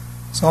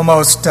It's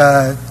almost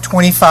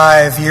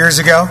 25 years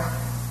ago.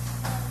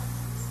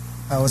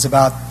 I was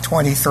about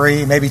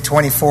 23, maybe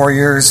 24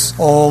 years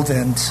old,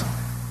 and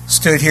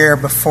stood here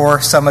before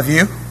some of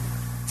you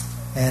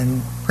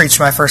and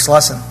preached my first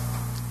lesson.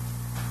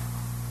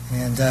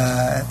 And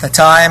at the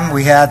time,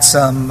 we had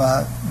some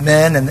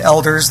men and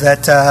elders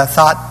that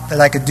thought that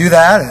I could do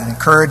that and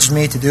encouraged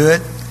me to do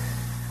it.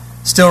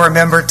 Still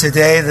remember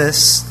today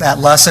that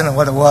lesson and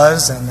what it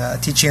was,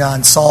 and teaching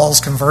on Saul's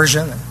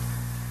conversion, and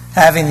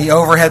having the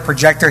overhead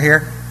projector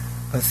here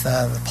with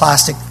the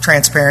plastic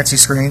transparency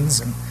screens.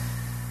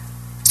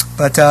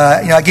 But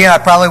again, I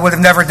probably would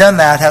have never done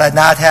that had I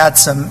not had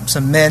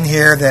some men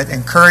here that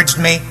encouraged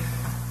me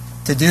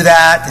to do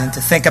that and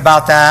to think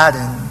about that,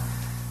 and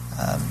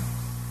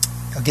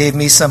gave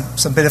me some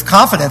bit of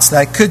confidence that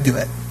I could do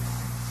it.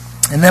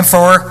 And then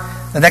for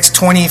the next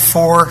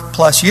 24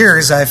 plus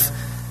years, I've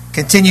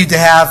continued to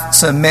have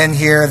some men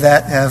here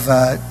that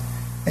have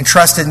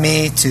entrusted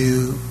me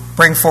to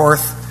bring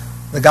forth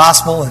the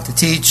gospel and to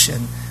teach,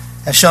 and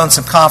have shown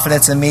some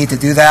confidence in me to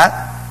do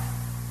that.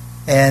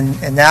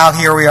 And now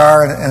here we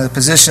are in a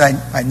position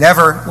I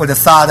never would have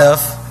thought of,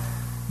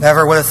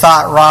 never would have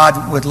thought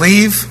Rod would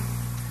leave,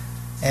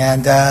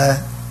 and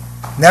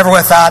never would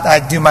have thought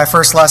I'd do my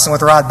first lesson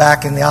with Rod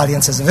back in the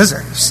audience as a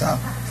visitor. So,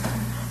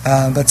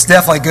 but it's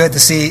definitely good to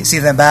see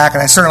them back,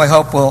 and I certainly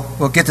hope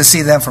we'll get to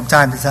see them from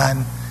time to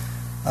time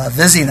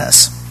visiting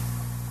us.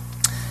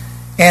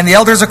 And the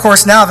elders, of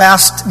course, now have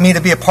asked me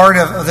to be a part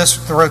of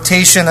the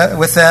rotation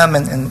with them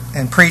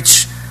and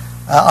preach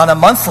on a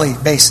monthly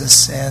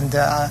basis. And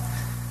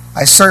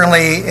I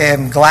certainly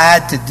am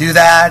glad to do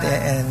that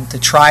and to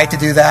try to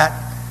do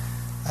that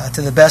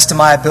to the best of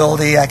my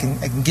ability. I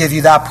can give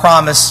you that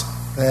promise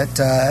that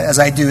as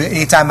I do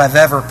anytime I've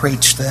ever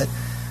preached, that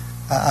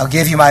I'll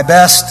give you my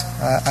best.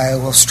 I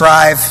will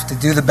strive to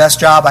do the best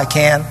job I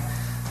can.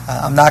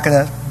 I'm not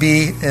going to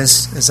be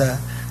as a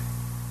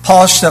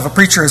polished of a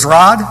preacher as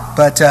Rod,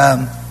 but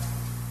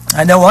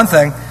I know one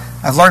thing.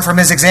 I've learned from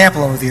his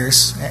example over the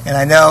years, and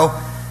I know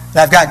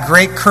that I've got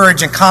great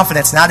courage and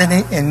confidence, not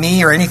in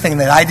me or anything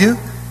that I do,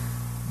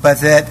 but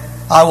that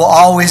I will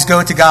always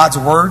go to God's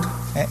Word,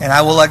 and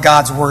I will let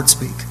God's Word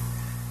speak.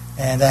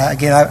 And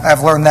again,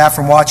 I've learned that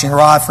from watching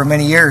Rod for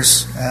many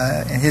years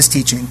in his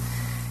teaching.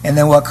 And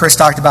then what Chris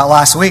talked about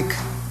last week,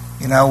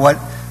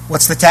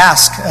 what's the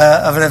task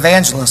of an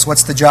evangelist?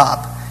 What's the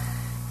job?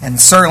 And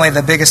certainly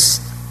the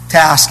biggest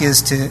task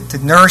is to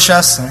nourish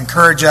us and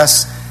encourage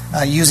us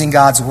using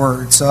God's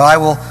Word. So I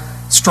will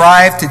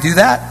strive to do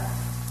that,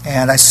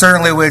 and I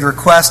certainly would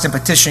request and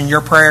petition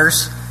your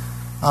prayers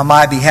on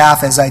my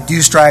behalf as I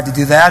do strive to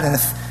do that. And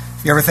if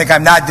you ever think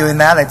I'm not doing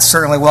that, I'd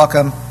certainly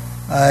welcome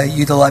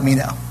you to let me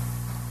know.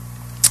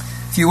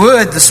 If you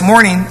would, this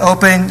morning,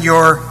 open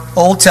your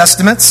Old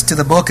Testaments to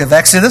the book of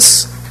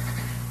Exodus.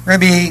 We're going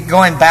to be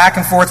going back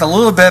and forth a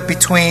little bit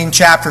between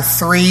chapter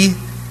 3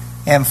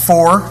 and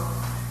 4.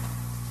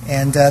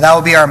 And that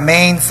will be our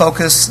main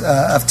focus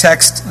of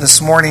text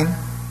this morning.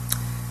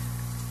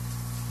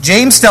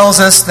 James tells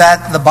us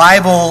that the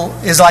Bible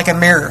is like a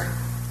mirror,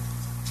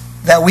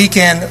 that we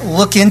can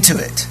look into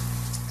it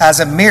as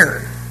a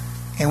mirror,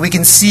 and we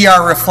can see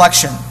our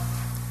reflection.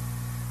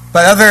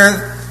 But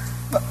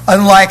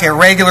unlike a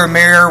regular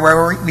mirror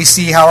where we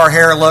see how our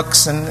hair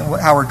looks and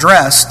how we're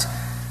dressed,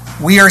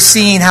 we are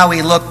seeing how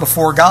we look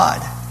before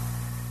God.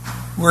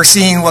 We're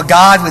seeing what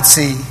God would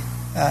see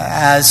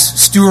as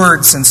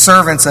stewards and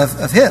servants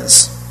of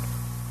His.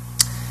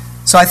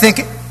 So I think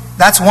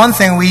that's one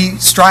thing we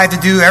strive to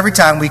do every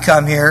time we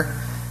come here,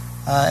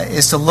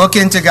 is to look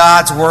into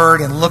God's Word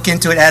and look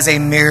into it as a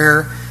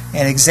mirror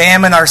and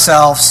examine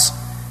ourselves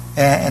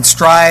and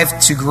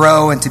strive to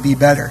grow and to be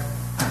better.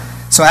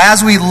 So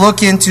as we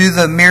look into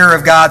the mirror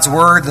of God's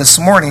Word this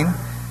morning,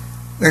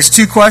 there's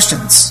two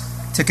questions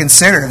to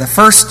consider. The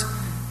first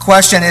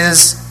question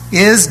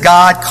is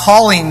God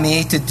calling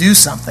me to do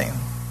something?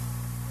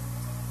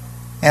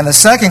 And the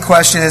second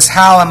question is,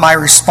 how am I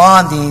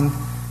responding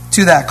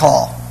to that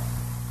call?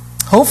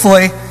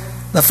 Hopefully,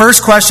 the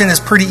first question is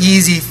pretty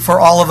easy for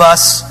all of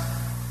us,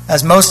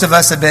 as most of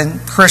us have been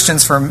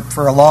Christians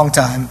for a long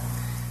time.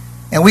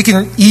 And we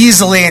can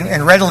easily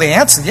and readily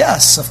answer,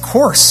 yes, of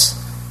course.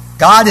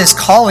 God is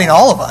calling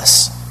all of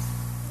us.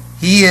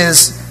 He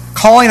is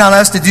calling on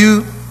us to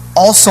do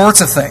all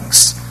sorts of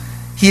things.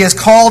 He has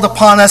called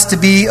upon us to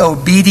be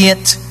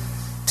obedient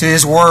to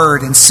His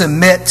Word and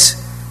submit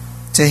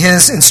to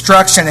His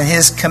instruction and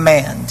His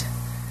command.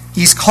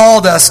 He's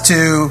called us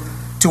to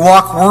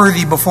walk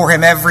worthy before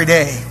Him every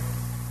day,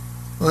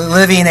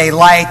 living a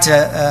light,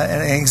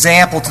 an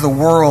example to the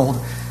world,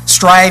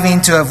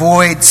 striving to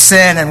avoid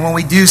sin. And when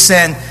we do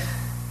sin,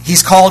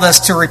 He's called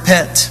us to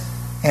repent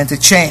and to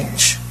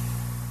change.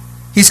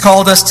 He's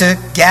called us to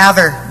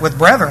gather with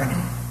brethren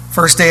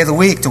first day of the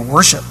week to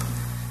worship.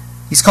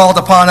 He's called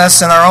upon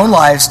us in our own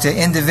lives to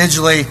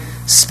individually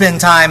spend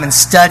time in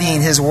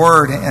studying His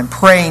Word and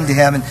praying to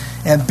Him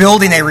and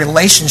building a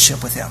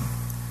relationship with Him.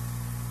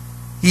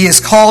 He has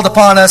called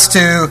upon us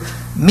to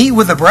meet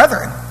with the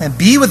brethren and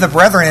be with the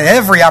brethren at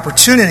every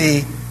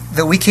opportunity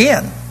that we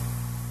can.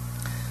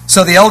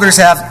 So the elders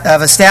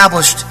have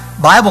established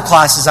Bible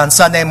classes on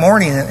Sunday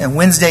morning and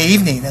Wednesday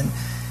evening,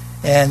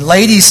 and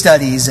ladies'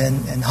 studies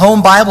and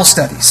home Bible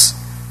studies.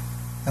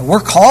 And we're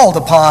called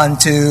upon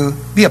to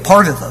be a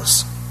part of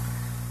those.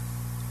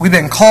 We've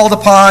been called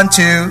upon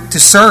to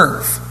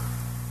serve,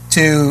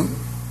 to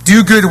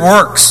do good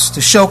works,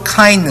 to show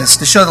kindness,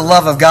 to show the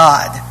love of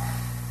God.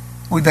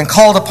 We've been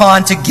called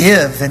upon to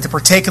give and to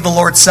partake of the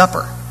Lord's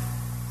Supper,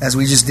 as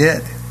we just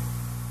did.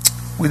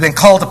 We've been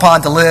called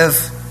upon to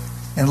live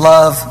and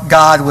love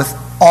God with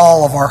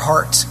all of our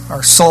heart,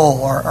 our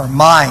soul, our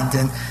mind,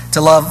 and to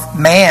love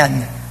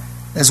man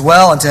as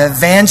well, and to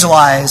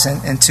evangelize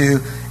and to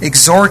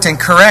exhort and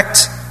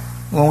correct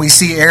when we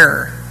see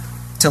error,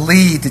 to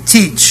lead, to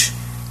teach,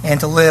 and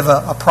to live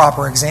a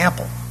proper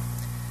example.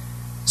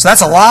 So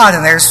that's a lot,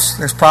 and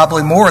there's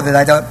probably more that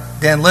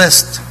I didn't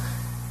list.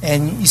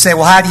 And you say,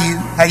 well,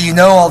 how do you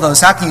know all those?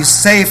 How can you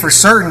say for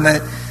certain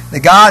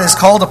that God has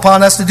called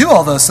upon us to do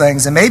all those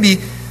things? And maybe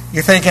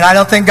you're thinking, I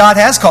don't think God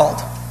has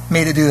called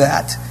me to do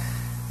that.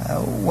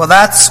 Well,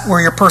 that's where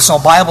your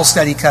personal Bible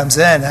study comes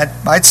in.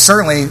 I'd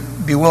certainly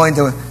be willing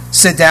to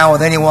sit down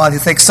with anyone who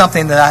thinks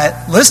something that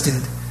I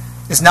listed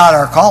is not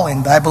our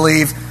calling. But I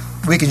believe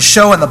we can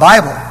show in the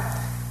Bible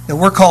that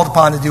we're called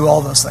upon to do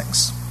all those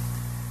things.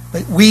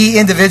 But we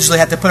individually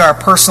have to put our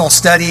personal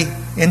study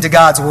into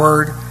God's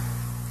Word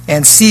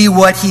and see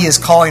what He is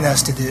calling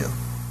us to do.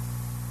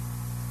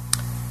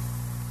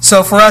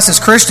 So for us as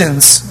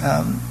Christians,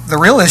 the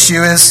real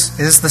issue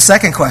is the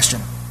second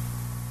question.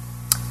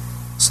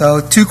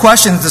 So 2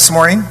 questions this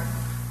morning.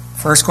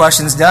 First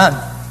question's done.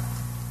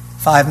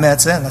 5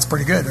 minutes in. That's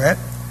pretty good, right?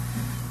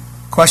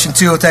 Question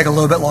 2 will take a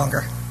little bit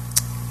longer.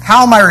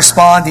 How am I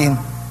responding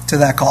to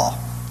that call?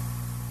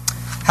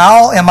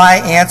 How am I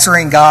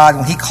answering God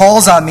when He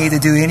calls on me to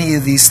do any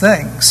of these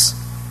things?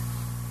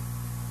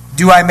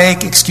 Do I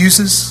make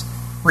excuses?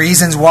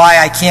 Reasons why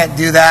I can't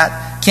do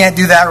that? Can't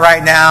do that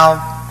right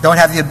now. Don't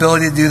have the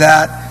ability to do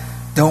that.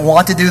 Don't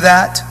want to do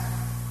that.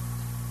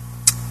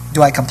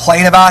 Do I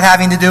complain about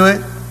having to do it?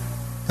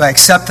 Do I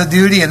accept the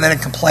duty and then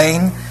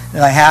complain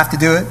that I have to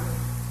do it?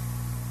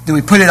 Do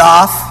we put it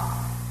off?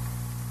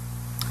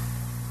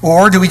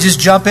 Or do we just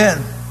jump in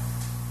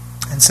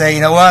and say,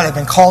 you know what, I've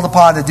been called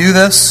upon to do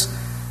this,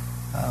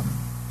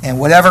 and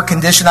whatever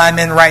condition I'm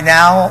in right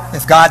now,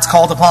 if God's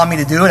called upon me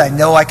to do it, I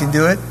know I can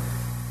do it,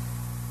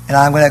 and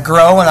I'm going to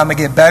grow and I'm going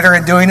to get better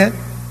in doing it,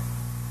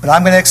 but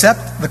I'm going to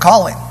accept the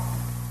calling,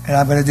 and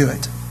I'm going to do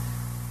it.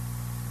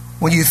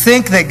 When you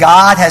think that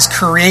God has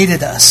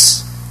created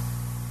us,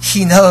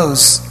 He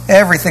knows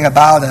everything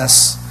about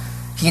us.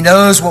 He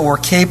knows what we're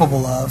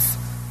capable of.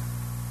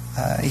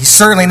 He's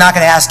certainly not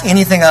going to ask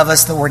anything of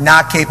us that we're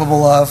not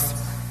capable of.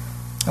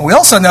 And we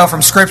also know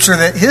from Scripture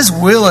that His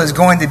will is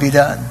going to be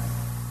done.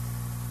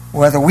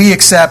 Whether we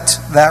accept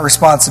that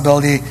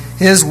responsibility,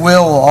 His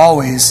will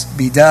always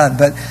be done.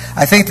 But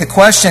I think the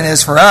question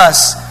is for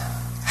us,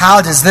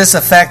 how does this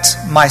affect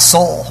my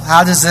soul?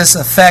 How does this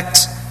affect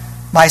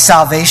my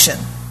salvation?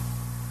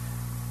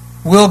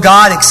 Will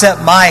God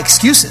accept my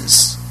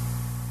excuses?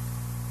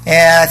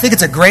 And I think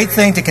it's a great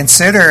thing to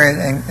consider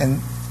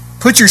and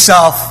put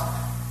yourself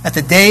at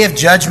the day of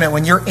judgment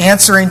when you're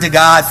answering to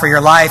God for your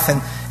life,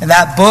 and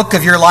that book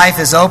of your life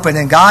is open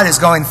and God is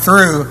going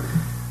through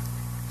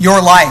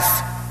your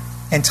life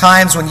and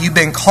times when you've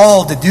been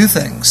called to do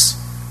things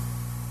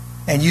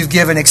and you've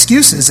given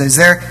excuses.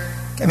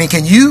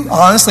 Can you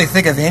honestly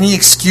think of any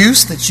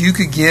excuse that you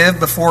could give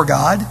before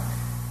God?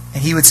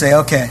 And He would say,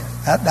 okay,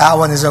 that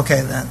one is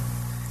okay then.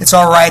 It's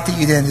all right that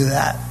you didn't do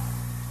that.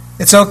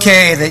 It's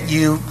okay that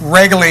you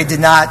regularly did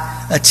not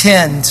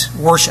attend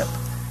worship.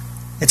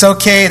 It's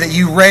okay that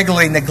you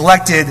regularly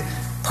neglected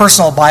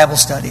personal Bible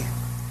study.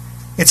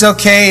 It's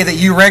okay that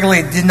you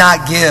regularly did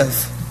not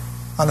give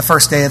on the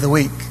first day of the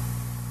week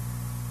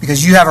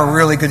because you have a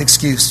really good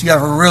excuse. You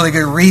have a really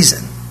good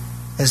reason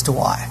as to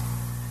why.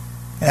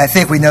 And I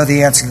think we know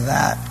the answer to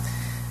that.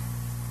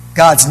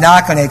 God's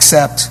not going to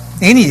accept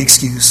any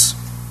excuse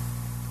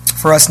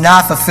for us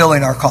not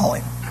fulfilling our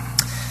calling.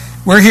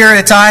 We're here at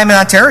a time in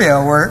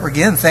Ontario where,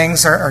 again,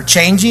 things are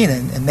changing,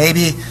 and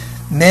maybe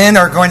men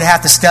are going to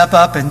have to step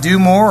up and do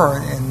more,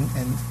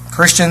 and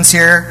Christians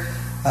here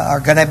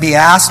are going to be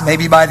asked,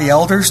 maybe by the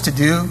elders, to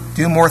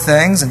do more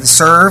things and to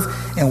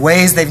serve in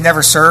ways they've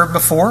never served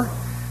before.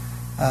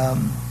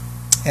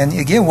 And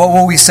again, what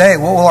will we say?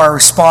 What will our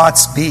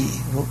response be?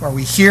 Are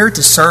we here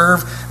to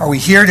serve? Are we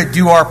here to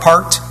do our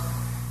part?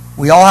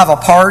 We all have a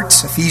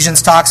part.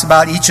 Ephesians talks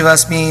about each of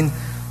us being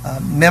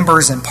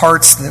members and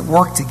parts that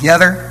work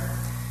together.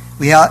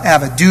 We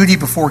have a duty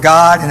before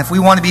God, and if we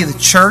want to be the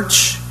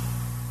church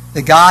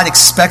that God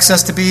expects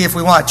us to be, if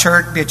we want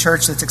to be a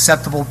church that's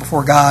acceptable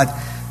before God,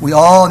 we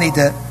all need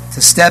to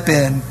step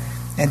in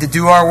and to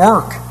do our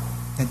work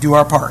and do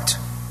our part.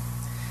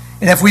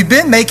 And if we've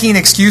been making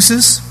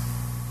excuses,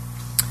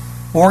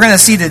 what we're going to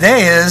see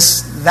today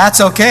is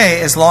that's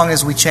okay as long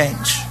as we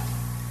change.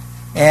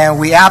 And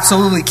we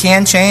absolutely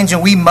can change,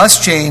 and we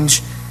must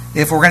change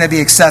if we're going to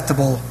be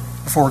acceptable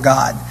before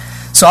God.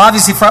 So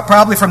obviously,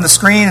 probably from the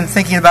screen and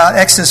thinking about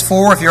Exodus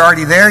 4, if you're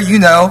already there, you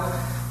know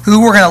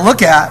who we're going to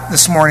look at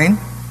this morning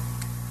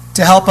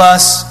to help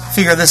us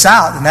figure this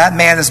out. And that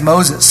man is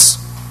Moses.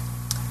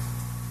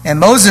 And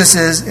Moses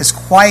is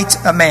quite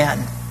a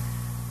man,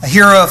 a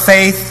hero of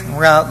faith.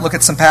 We're going to look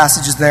at some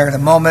passages there in a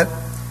moment.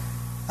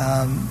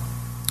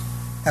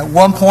 At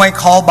one point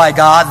called by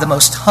God the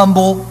most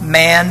humble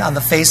man on the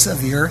face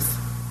of the earth.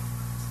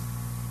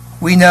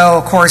 We know,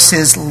 of course,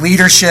 his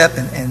leadership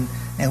and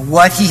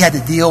what he had to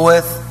deal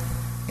with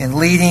in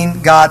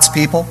leading God's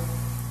people.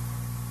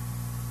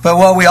 But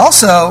what we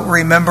also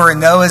remember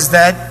and know is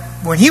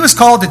that when he was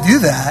called to do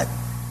that,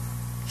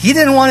 he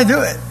didn't want to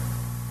do it.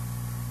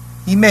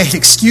 He made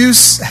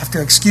excuse after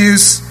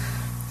excuse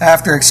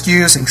after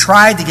excuse and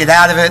tried to get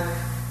out of it.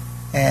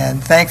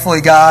 And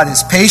thankfully God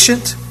is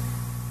patient.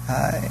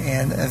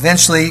 And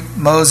eventually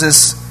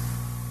Moses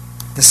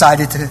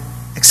decided to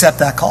accept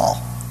that call.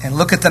 And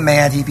look at the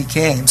man he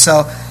became.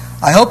 So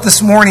I hope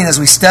this morning as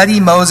we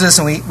study Moses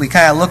and we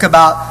kind of look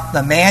about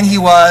the man he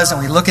was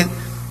and we look at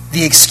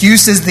the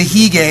excuses that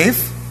he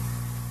gave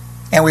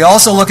and we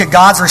also look at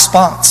God's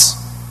response.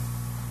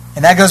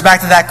 And that goes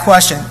back to that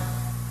question.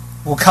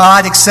 Will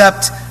God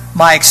accept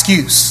my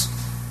excuse?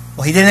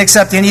 Well, he didn't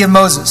accept any of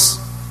Moses.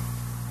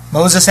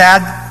 Moses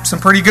had some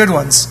pretty good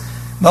ones.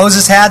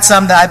 Moses had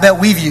some that I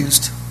bet we've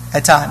used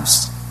at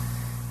times.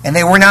 And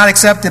they were not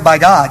accepted by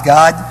God.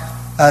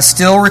 God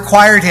still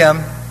required him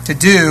to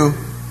do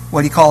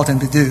what he called him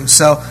to do.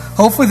 So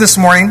hopefully this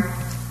morning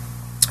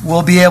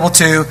we'll be able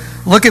to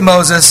look at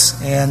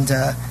Moses and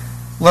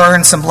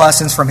learn some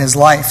lessons from his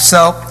life.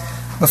 So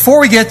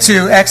before we get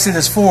to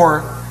Exodus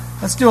 4,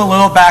 let's do a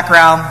little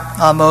background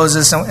on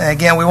Moses. And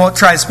again, we won't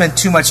try to spend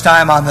too much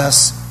time on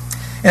this.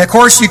 And of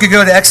course, you could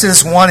go to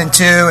Exodus 1 and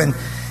 2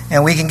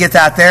 and we can get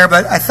that there.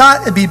 But I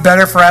thought it'd be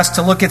better for us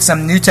to look at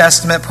some New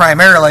Testament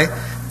primarily,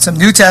 some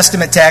New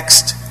Testament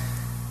text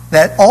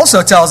that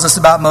also tells us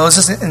about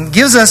Moses and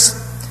gives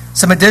us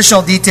some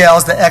additional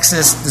details that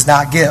Exodus does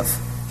not give.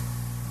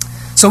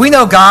 So we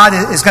know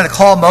God is going to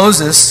call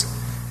Moses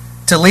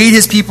to lead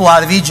his people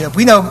out of Egypt.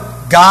 We know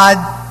God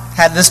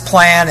had this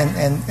plan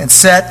and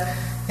set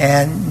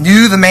and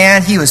knew the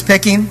man he was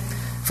picking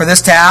for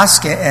this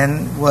task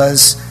and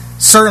was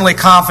certainly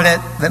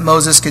confident that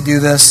Moses could do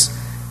this.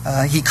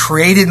 He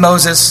created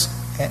Moses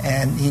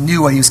and he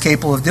knew what he was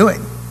capable of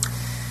doing.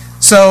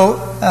 So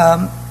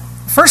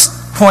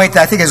first point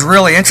that I think is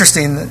really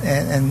interesting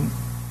and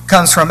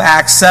comes from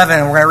Acts 7.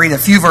 And we're going to read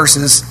a few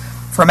verses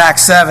from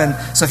Acts 7.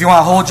 So if you want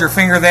to hold your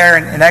finger there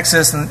in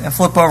Exodus and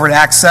flip over to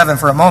Acts 7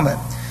 for a moment.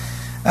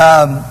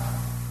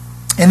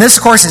 And this,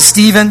 of course, is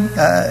Stephen.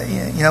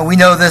 We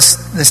know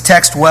this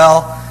text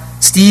well.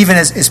 Stephen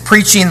is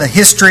preaching the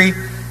history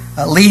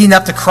leading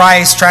up to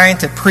Christ, trying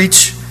to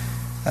preach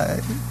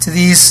to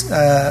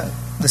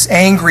this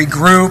angry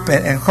group.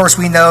 And, of course,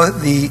 we know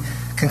the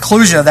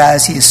conclusion of that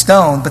is he is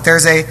stoned. But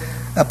there's a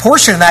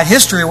portion of that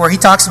history where he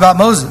talks about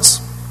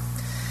Moses.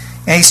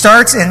 And he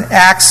starts in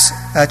Acts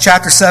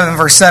chapter 7,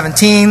 verse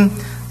 17.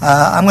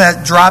 I'm going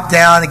to drop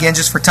down again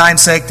just for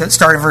time's sake to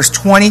start in verse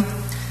 20. It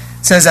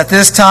says, at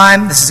this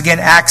time, this is again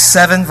Acts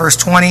 7, verse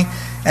 20.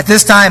 At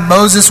this time,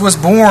 Moses was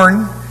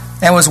born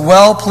and was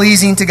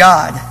well-pleasing to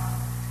God.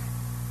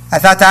 I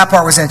thought that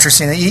part was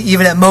interesting.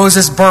 Even at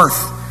Moses' birth,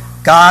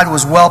 God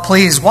was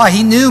well-pleased. Why?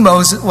 He knew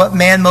what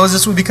man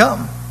Moses would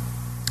become.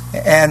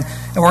 And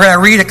we're going to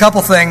read a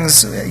couple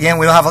things. Again,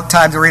 we don't have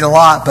time to read a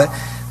lot, but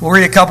we'll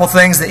read a couple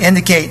things that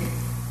indicate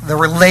the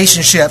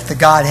relationship that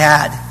God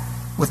had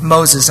with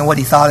Moses and what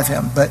he thought of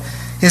him. But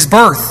his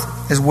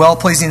birth is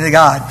well-pleasing to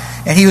God.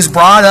 And he was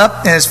brought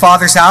up in his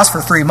father's house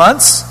for 3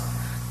 months.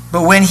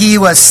 But when he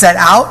was set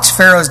out,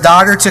 Pharaoh's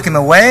daughter took him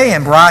away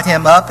and brought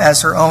him up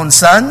as her own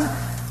son.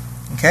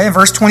 Okay, in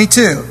verse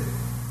 22.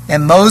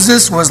 And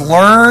Moses was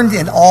learned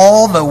in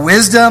all the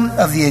wisdom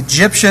of the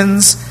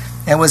Egyptians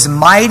and was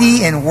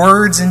mighty in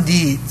words and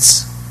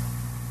deeds.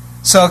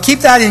 So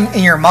keep that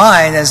in your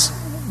mind as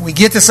we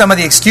get to some of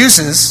the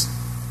excuses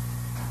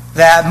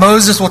that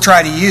Moses will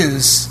try to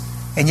use.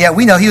 And yet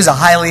we know he was a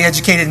highly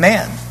educated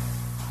man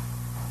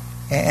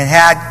and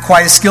had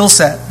quite a skill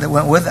set that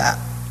went with that.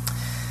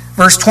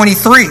 Verse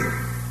 23.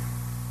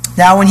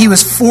 Now when he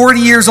was 40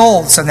 years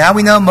old, so now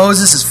we know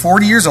Moses is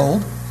 40 years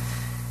old,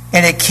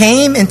 and it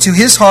came into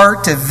his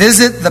heart to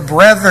visit the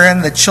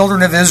brethren, the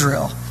children of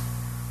Israel.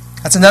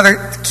 That's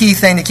another key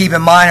thing to keep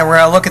in mind, and we're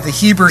going to look at the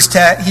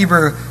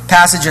Hebrew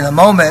passage in a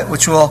moment,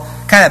 which will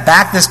kind of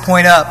back this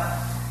point up,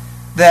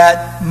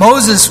 that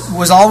Moses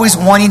was always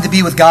wanting to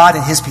be with God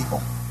and his people.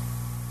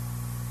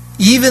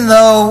 Even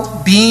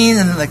though being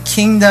in the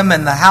kingdom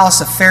and the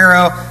house of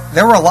Pharaoh,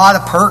 there were a lot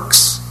of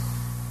perks.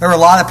 There were a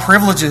lot of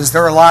privileges.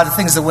 There were a lot of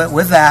things that went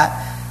with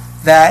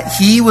that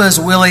he was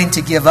willing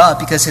to give up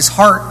because his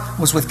heart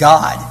was with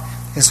God.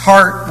 His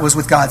heart was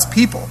with God's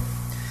people.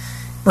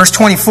 Verse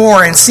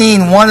 24, and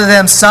seeing one of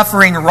them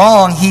suffering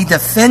wrong, he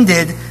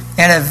defended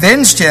and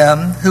avenged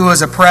him who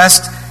was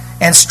oppressed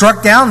and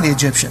struck down the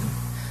Egyptian.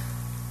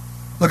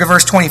 Look at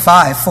verse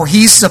 25. For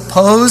he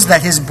supposed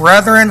that his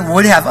brethren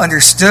would have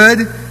understood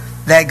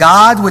that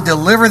God would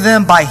deliver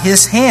them by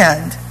his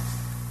hand,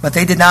 but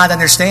they did not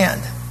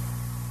understand.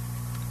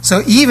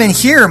 So even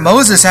here,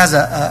 Moses has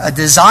a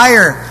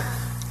desire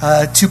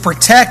to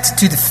protect,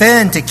 to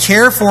defend, to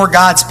care for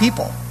God's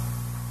people.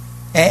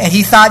 And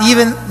he thought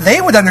even they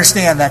would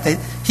understand that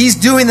he's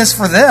doing this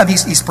for them.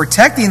 He's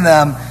protecting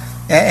them,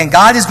 and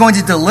God is going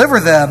to deliver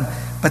them,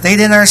 but they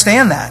didn't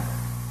understand that.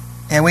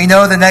 And we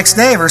know the next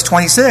day, verse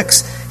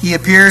 26, he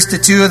appears to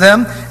two of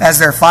them as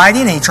they're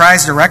fighting, and he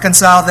tries to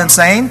reconcile them,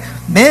 saying,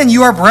 "Men,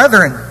 you are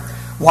brethren.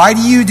 Why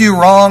do you do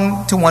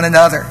wrong to one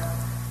another?"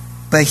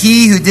 But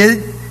he who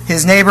did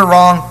his neighbor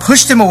wrong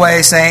pushed him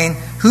away, saying,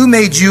 "Who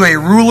made you a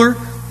ruler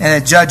and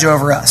a judge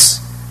over us?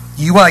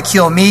 You want to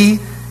kill me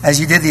as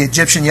you did the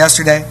Egyptian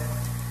yesterday?"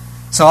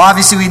 So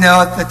obviously we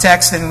know the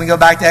text, and we go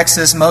back to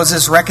Exodus,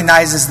 Moses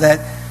recognizes that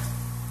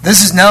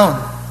this is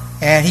known,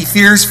 and he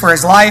fears for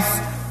his life,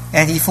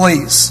 and he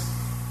flees.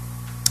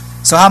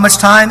 So how much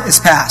time has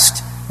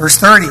passed? Verse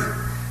 30.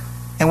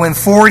 And when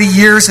 40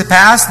 years had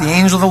passed, the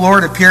angel of the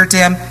Lord appeared to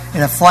him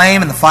in a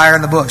flame and the fire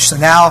in the bush. So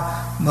now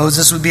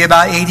Moses would be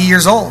about 80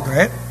 years old,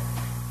 right?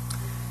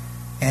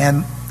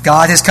 And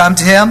God has come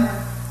to him.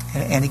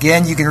 And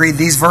again, you can read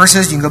these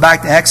verses. You can go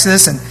back to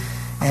Exodus.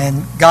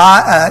 And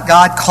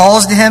God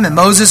calls to him, and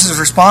Moses'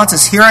 response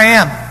is, "Here I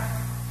am."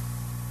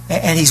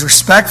 And he's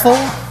respectful,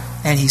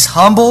 and he's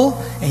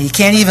humble, and he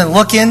can't even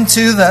look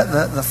into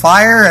the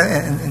fire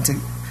and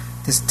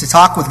to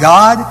talk with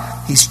God.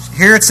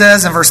 Here it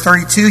says in verse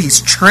 32, he's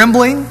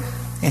trembling,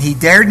 and he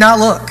dared not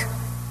look.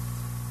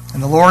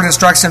 And the Lord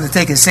instructs him to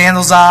take his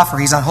sandals off, or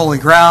he's on holy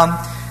ground.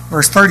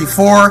 Verse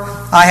 34,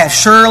 "I have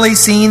surely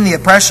seen the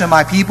oppression of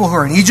my people who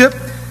are in Egypt.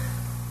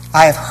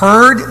 I have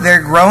heard their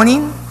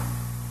groaning,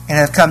 and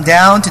have come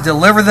down to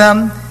deliver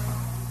them.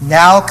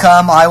 Now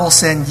come, I will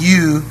send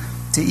you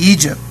to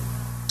Egypt."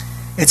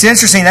 It's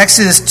interesting,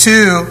 Exodus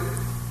 2,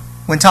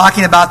 when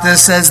talking about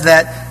this, says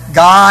that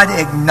God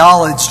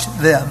acknowledged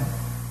them.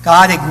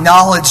 God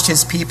acknowledged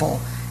his people.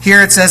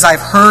 Here it says,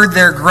 "I've heard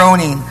their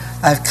groaning.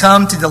 I've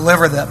come to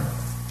deliver them."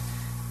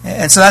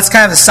 And so that's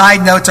kind of a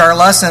side note to our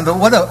lesson, but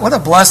what a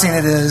blessing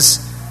it is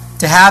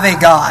to have a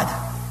God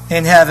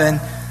in heaven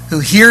who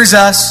hears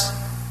us,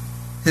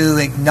 who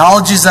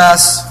acknowledges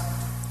us,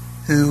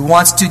 who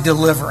wants to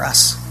deliver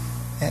us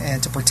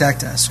and to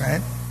protect us,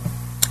 right?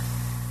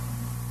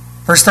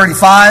 Verse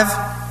 35,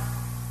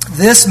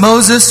 "This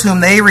Moses whom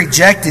they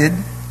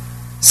rejected,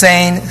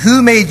 saying,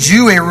 'Who made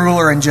you a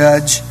ruler and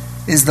judge?'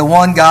 is the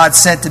one God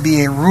sent to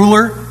be a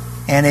ruler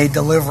and a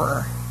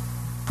deliverer."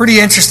 Pretty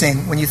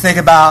interesting when you think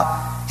about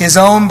his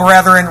own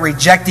brethren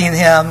rejecting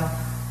him,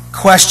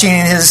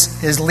 questioning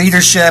his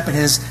leadership and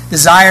his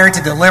desire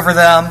to deliver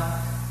them.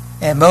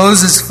 And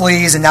Moses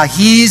flees, and now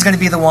he's going to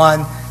be the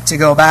one to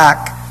go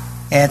back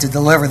and to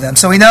deliver them.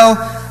 So we know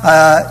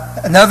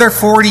another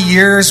 40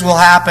 years will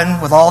happen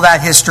with all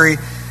that history,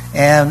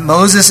 and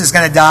Moses is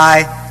going to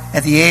die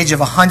at the age of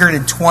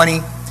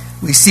 120.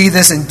 We see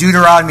this in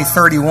Deuteronomy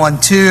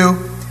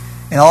 31:2,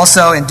 and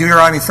also in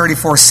Deuteronomy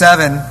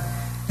 34:7.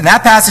 And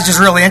that passage is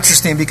really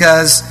interesting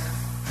because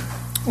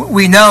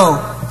we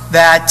know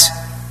that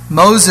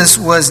Moses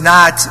was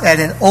not at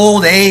an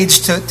old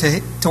age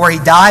to where he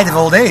died of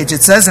old age.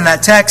 It says in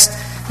that text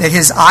that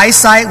his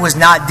eyesight was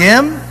not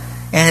dim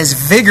and his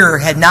vigor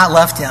had not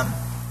left him.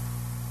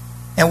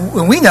 And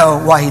we know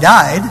why he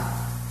died,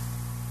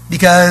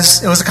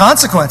 because it was a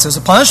consequence, it was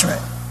a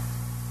punishment.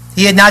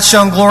 He had not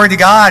shown glory to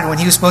God when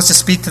he was supposed to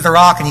speak to the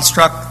rock, and he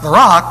struck the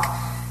rock,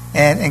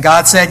 and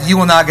God said, "You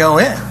will not go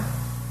in."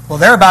 Well,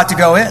 they're about to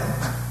go in.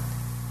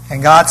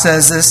 And God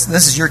says,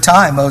 this is your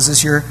time,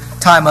 Moses. Your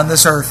time on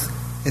this earth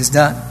is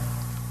done.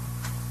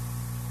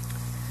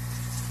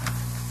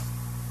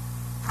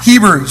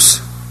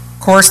 Hebrews, of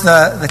course,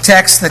 the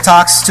text that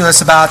talks to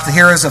us about the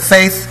heroes of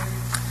faith.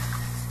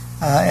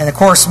 And of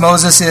course,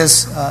 Moses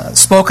is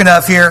spoken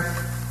of here,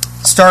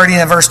 starting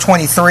in verse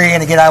 23.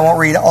 And again, I won't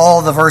read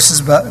all the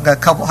verses, but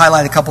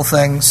highlight a couple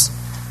things.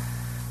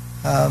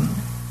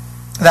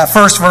 That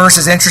first verse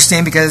is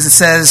interesting because it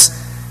says,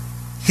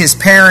 his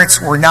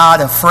parents were not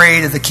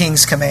afraid of the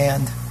king's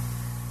command.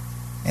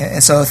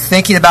 And so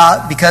thinking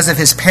about, because of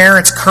his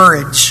parents'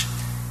 courage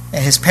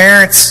and his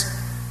parents'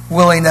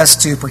 willingness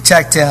to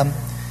protect him,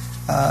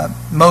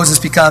 Moses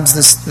becomes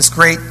this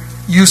great,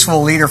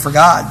 useful leader for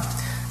God.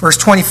 Verse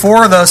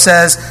 24, though,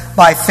 says,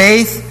 "By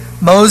faith,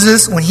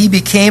 Moses, when he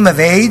became of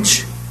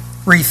age,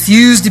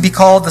 refused to be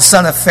called the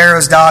son of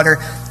Pharaoh's daughter,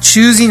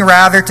 choosing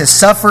rather to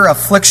suffer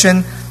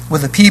affliction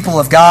with the people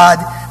of God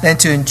than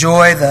to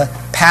enjoy the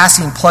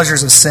passing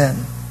pleasures of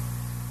sin."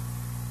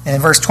 And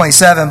in verse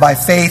 27, "By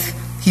faith,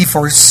 he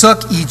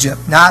forsook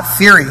Egypt, not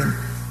fearing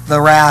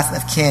the wrath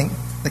of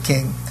the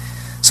king."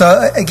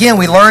 So again,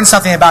 we learn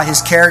something about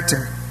his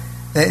character,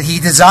 that he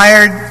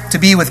desired to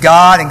be with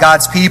God and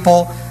God's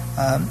people,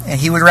 and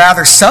he would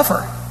rather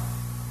suffer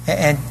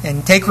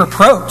and take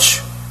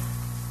reproach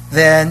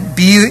than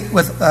be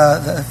with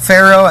the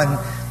Pharaoh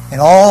and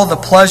all the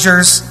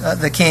pleasures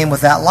that came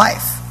with that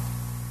life.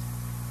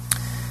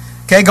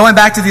 Okay, going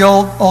back to the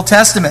Old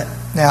Testament,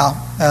 now.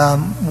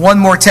 One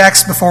more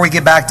text before we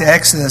get back to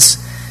Exodus.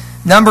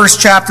 Numbers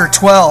chapter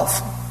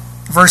 12,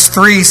 verse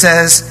 3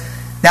 says,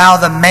 "Now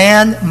the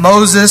man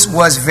Moses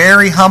was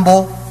very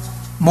humble,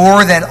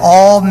 more than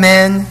all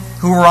men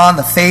who were on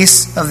the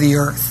face of the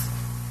earth."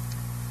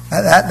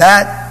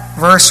 That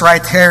verse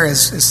right there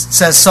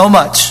says so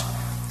much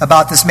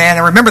about this man.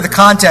 And remember the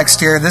context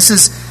here. This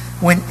is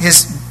when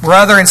his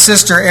brother and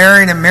sister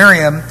Aaron and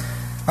Miriam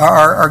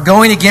are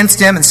going against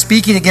him and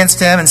speaking against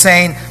him and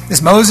saying,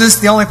 "Is Moses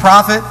the only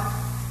prophet?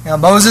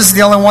 Moses is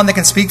the only one that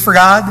can speak for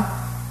God?"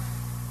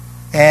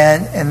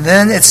 And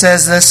then it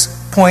says this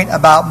point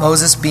about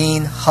Moses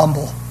being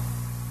humble.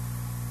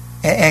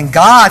 And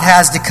God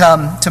has to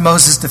come to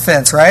Moses'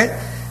 defense, right?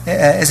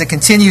 As it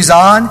continues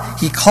on,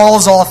 he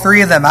calls all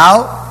three of them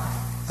out.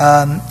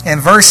 In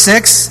verse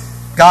 6,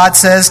 God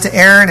says to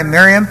Aaron and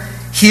Miriam,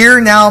 "Hear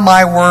now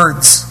my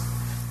words.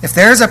 If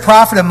there is a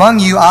prophet among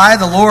you, I,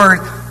 the Lord,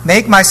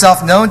 make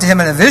myself known to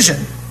him in a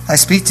vision. I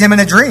speak to him in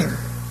a dream."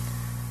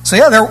 So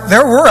yeah,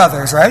 there were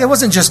others, right? It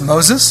wasn't just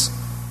Moses.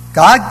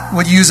 God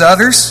would use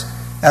others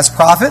as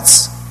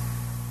prophets.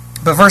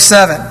 But verse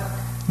 7,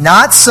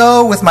 "Not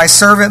so with my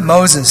servant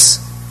Moses.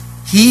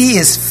 He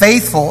is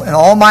faithful in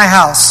all my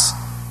house."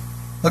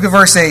 Look at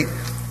verse 8.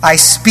 "I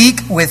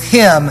speak with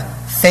him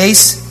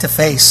face to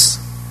face,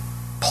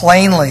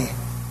 plainly,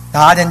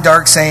 not in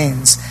dark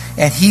sayings,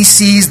 and he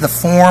sees the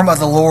form of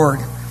the Lord.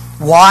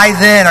 Why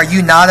then are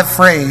you not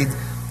afraid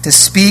to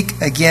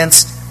speak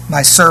against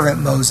my servant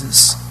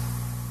Moses?"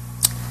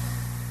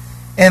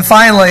 And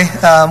finally,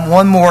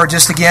 one more,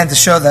 just again to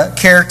show the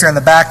character and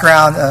the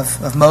background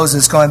of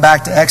Moses, going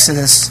back to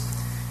Exodus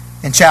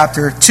in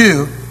chapter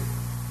 2.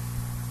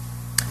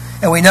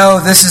 And we know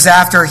this is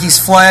after he's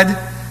fled.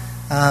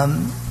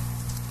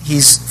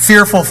 He's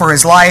fearful for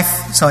his life.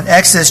 So in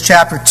Exodus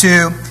chapter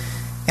 2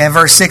 and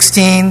verse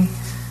 16,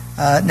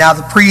 "Now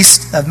the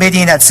priest of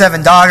Midian had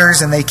 7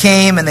 daughters, and they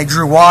came and they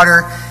drew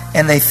water,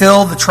 and they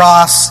filled the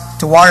troughs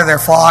to water their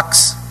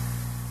flocks.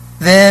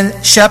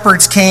 Then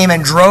shepherds came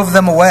and drove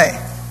them away.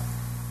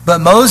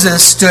 But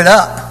Moses stood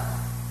up,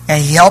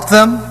 and he helped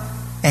them,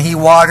 and he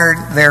watered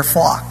their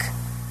flock."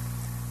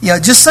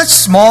 Just such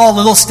small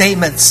little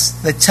statements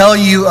that tell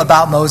you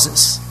about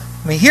Moses.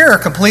 I mean, here are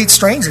complete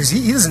strangers.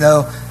 He doesn't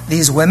know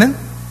these women.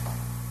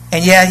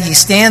 And yet he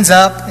stands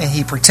up, and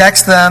he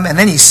protects them, and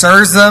then he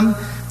serves them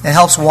and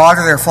helps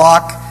water their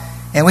flock.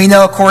 And we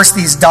know, of course,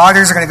 these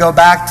daughters are going to go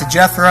back to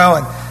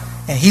Jethro,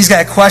 and he's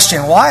going to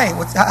question, "Why?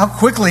 How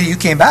quickly you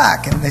came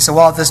back?" And they said,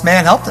 "Well, this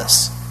man helped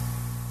us."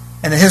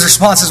 And then his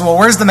response is, "Well,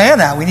 where's the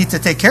man at? We need to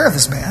take care of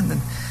this man."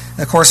 And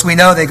of course, we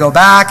know they go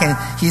back, and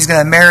he's going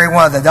to marry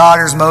one of the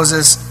daughters,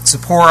 Moses,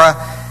 Zipporah,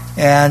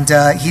 and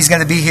he's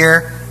going to be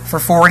here for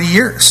 40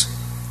 years.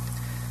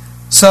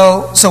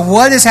 So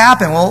what has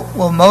happened?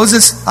 Well,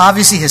 Moses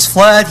obviously has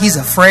fled. He's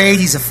afraid.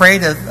 He's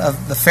afraid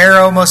of the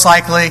Pharaoh, most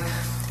likely.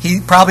 He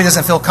probably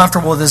doesn't feel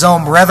comfortable with his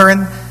own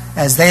brethren,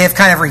 as they have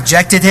kind of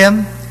rejected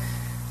him.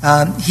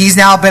 He's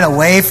now been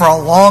away for a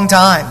long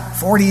time.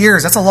 40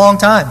 years, that's a long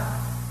time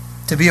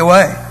to be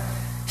away.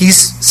 He's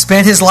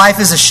spent his life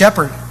as a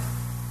shepherd.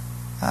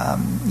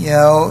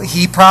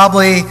 He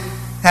probably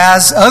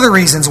has other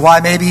reasons why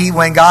maybe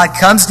when God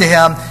comes to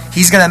him,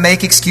 he's going to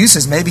make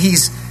excuses. Maybe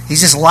he's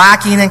just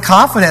lacking in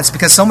confidence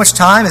because so much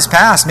time has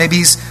passed.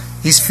 Maybe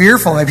he's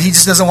fearful. Maybe he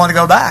just doesn't want to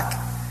go back.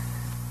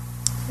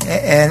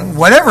 And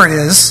whatever it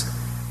is,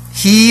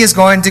 he is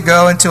going to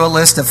go into a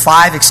list of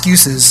 5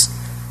 excuses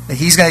that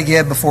he's going to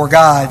give before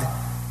God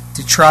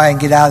to try and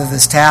get out of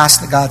this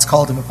task that God's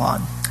called him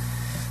upon.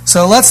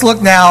 So let's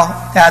look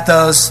now at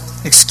those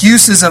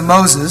excuses of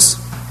Moses.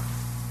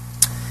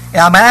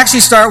 And I'm going to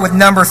actually start with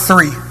number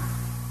 3.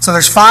 So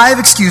there's 5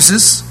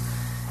 excuses,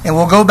 and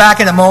we'll go back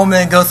in a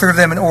moment and go through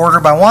them in order.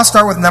 But I want to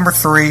start with number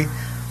 3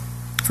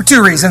 for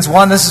 2 reasons.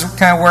 One, this is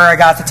kind of where I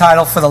got the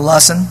title for the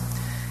lesson.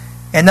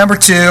 And number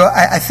 2,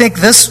 I think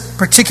this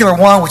particular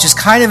one, which is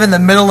kind of in the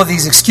middle of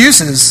these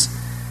excuses,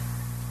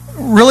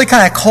 really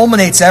kind of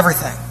culminates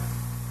everything.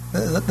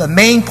 The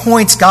main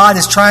points God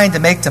is trying to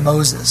make to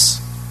Moses.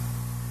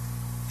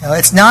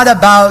 It's not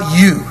about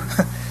you.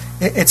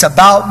 It's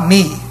about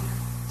me.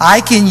 I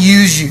can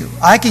use you.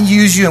 I can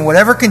use you in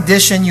whatever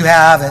condition you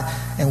have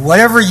and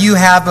whatever you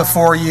have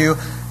before you.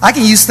 I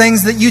can use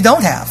things that you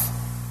don't have.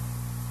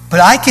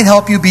 But I can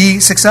help you be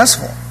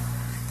successful.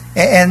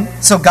 And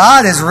so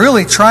God is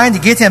really trying to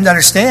get him to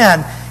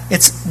understand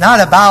it's not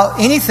about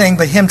anything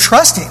but him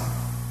trusting.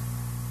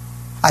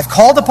 I've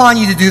called upon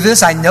you to do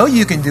this. I know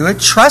you can do it.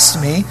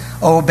 Trust me.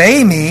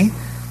 Obey me.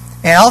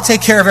 And I'll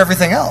take care of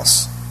everything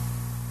else.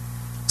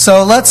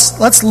 So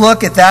let's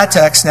look at that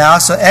text now.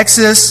 So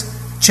Exodus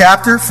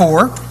chapter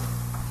 4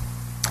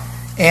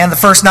 and the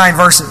first 9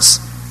 verses.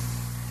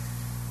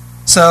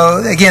 So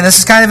again, this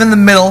is kind of in the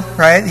middle,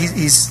 right?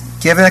 He's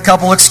given a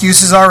couple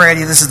excuses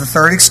already. This is the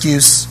 3rd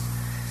excuse.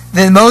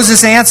 Then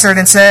Moses answered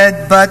and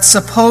said, "But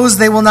suppose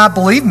they will not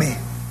believe me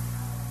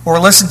or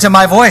listen to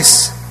my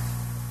voice.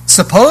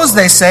 Suppose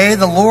they say,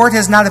 'The Lord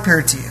has not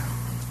appeared to you.'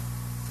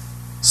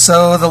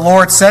 So the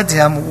Lord said to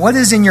him, 'What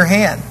is in your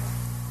hand?'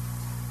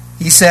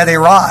 He said, a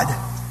rod.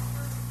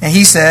 And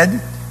he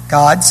said,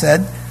 God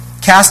said,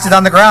 cast it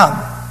on the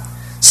ground.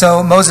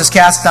 So Moses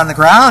cast it on the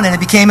ground, and it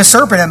became a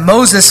serpent, and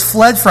Moses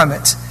fled from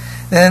it.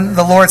 Then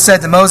the Lord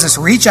said to Moses,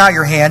 reach out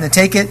your hand and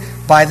take it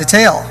by the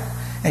tail.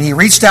 And he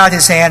reached out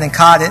his hand and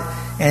caught it,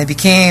 and it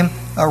became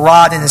a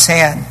rod in his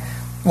hand.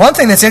 One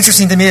thing that's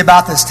interesting to me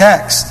about this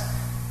text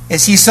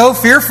is he's so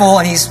fearful,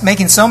 and he's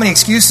making so many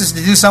excuses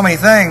to do so many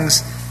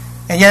things,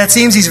 and yet it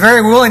seems he's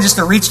very willing just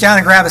to reach down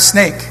and grab a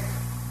snake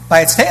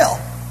by its tail.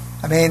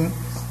 I mean,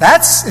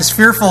 that's as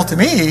fearful to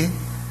me.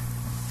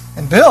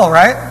 And Bill,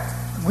 right?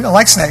 We don't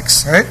like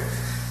snakes, right?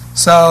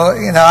 So,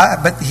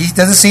 but he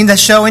doesn't seem to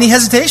show any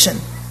hesitation.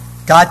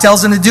 God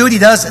tells him to do it, he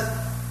does it.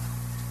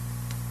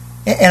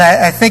 And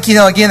I think,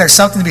 again, there's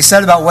something to be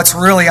said about what's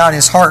really on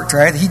his heart,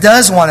 right? He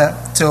does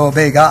want to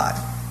obey God.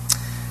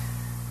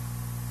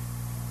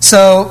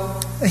 So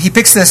he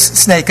picks this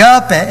snake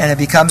up, and it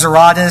becomes a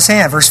rod in his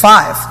hand. Verse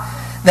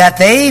 5, that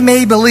they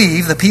may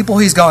believe, the people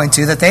he's going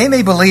to, that they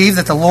may believe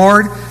that the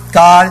Lord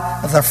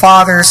God of their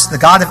fathers, the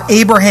God of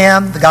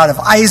Abraham, the God of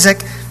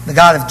Isaac, the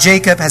God of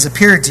Jacob has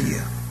appeared to you.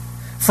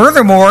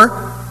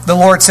 Furthermore, the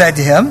Lord said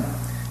to him,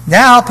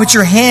 now put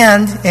your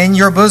hand in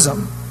your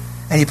bosom.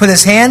 And he put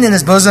his hand in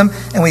his bosom,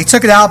 and when he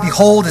took it out,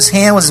 behold, his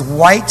hand was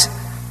white,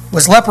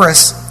 was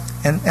leprous,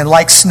 and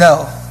like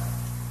snow.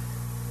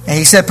 And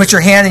he said, put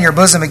your hand in your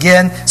bosom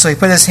again. So he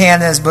put his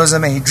hand in his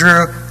bosom, and he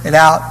drew it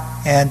out,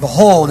 and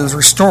behold, it was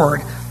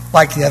restored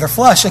like the other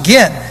flesh.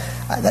 Again,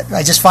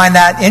 I just find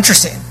that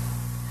interesting.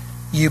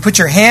 You put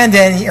your hand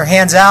in, your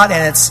hand's out,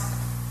 and it's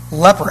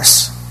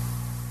leprous.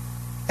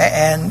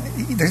 And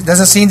there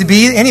doesn't seem to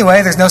be,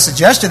 anyway, there's no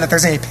suggestion that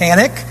there's any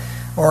panic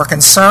or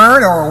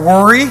concern or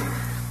worry.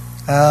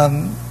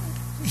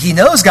 He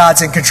knows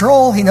God's in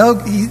control. He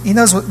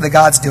knows that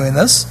God's doing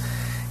this.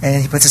 And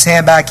he puts his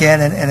hand back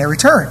in, and it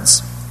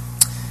returns.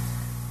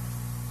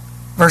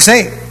 Verse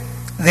 8,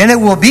 then it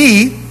will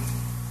be,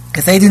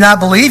 if they do not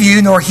believe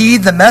you, nor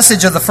heed the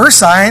message of the first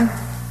sign,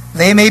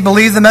 they may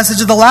believe the message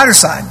of the latter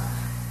sign.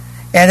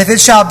 And if it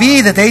shall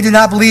be that they do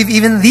not believe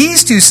even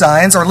these two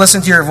signs, or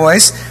listen to your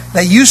voice,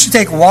 that you should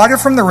take water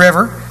from the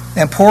river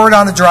and pour it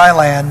on the dry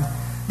land,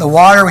 the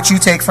water which you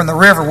take from the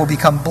river will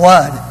become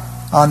blood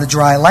on the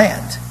dry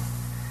land.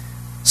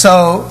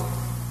 So,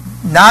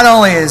 not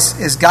only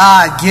is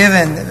God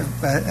given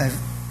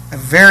a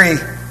very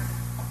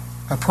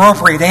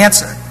appropriate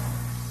answer,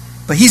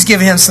 but he's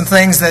given him some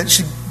things that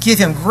should give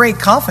him great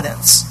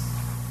confidence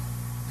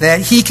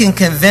that he can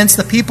convince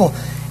the people.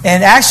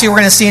 And actually, we're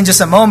going to see in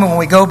just a moment when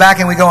we go back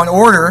and we go in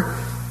order,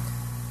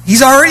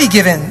 he's already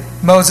given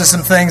Moses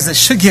some things that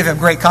should give him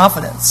great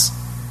confidence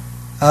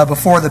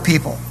before the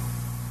people.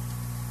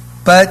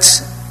 But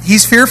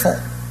he's fearful.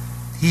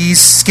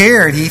 He's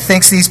scared. He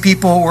thinks these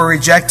people will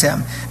reject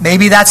him.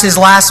 Maybe that's his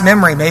last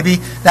memory. Maybe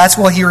that's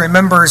what he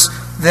remembers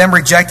them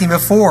rejecting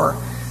before.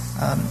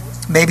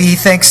 Maybe he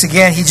thinks,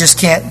 again, he just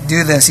can't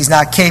do this. He's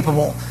not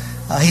capable.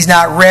 He's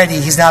not ready.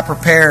 He's not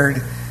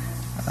prepared.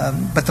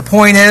 But the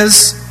point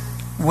is,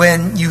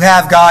 when you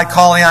have God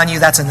calling on you,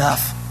 that's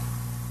enough.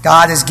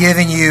 God is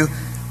giving you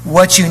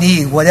what you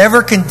need.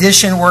 Whatever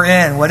condition we're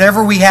in,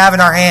 whatever we have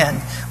in our hand,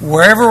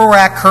 wherever we're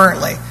at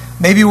currently.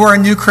 Maybe we're a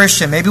new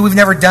Christian. Maybe we've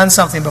never done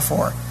something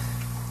before.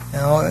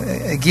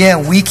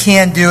 Again, we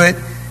can do it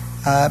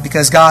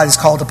because God has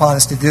called upon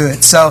us to do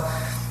it. So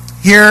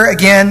here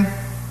again,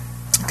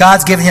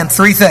 God's given him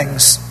three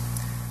things.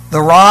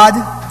 The rod,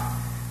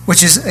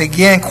 which is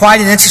again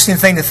quite an interesting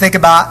thing to think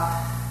about.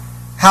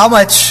 How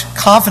much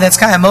confidence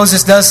kind of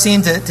Moses does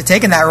seem to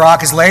take in that rod,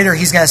 because later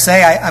he's going to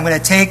say, I'm going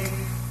to take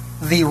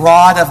the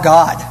rod of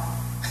God.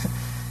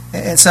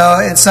 And so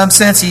in some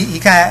sense he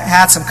kind of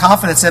had some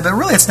confidence in it, but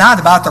really it's not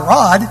about the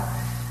rod.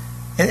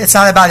 It's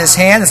not about his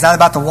hand. It's not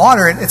about the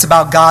water. It's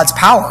about God's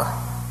power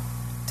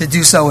to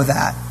do so with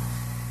that.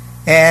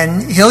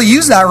 And he'll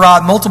use that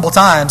rod multiple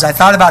times. I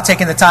thought about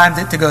taking the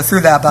time to go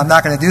through that, but I'm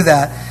not going to do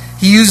that.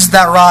 He uses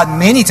that rod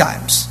many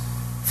times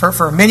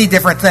for many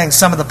different things.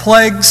 Some of the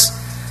plagues.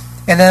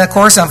 And then, of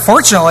course,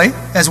 unfortunately,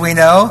 as we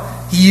know,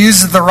 he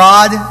uses the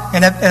rod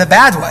in a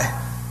bad way.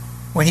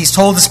 When he's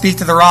told to speak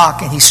to the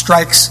rock, and he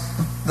strikes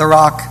the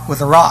rock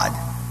with a rod.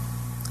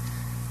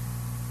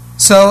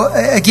 So,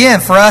 again,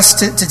 for us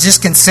to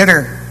just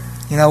consider,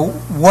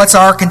 what's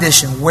our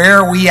condition? Where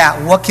are we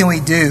at? What can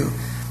we do?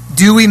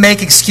 Do we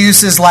make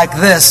excuses like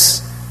this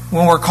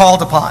when we're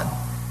called upon?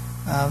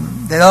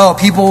 That,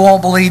 people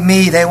won't believe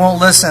me. They won't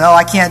listen.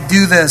 I can't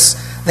do this.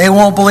 They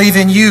won't believe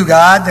in you,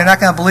 God. They're not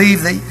going to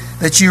believe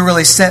that you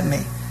really sent me.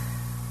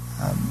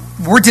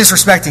 We're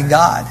disrespecting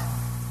God.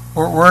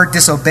 We're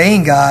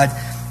disobeying God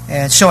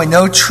and showing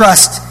no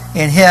trust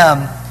in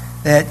him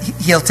that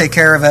he'll take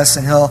care of us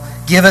and he'll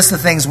give us the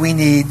things we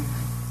need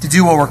to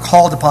do what we're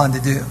called upon to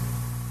do.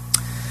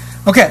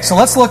 Okay, so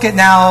let's look at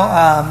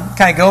now,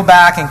 kind of go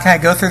back and kind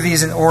of go through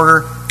these in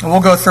order, and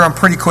we'll go through them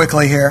pretty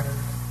quickly here.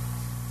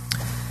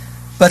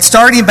 But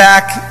starting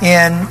back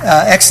in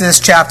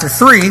Exodus chapter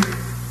 3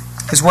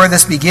 is where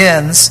this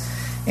begins.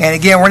 And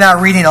again, we're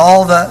not reading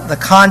all the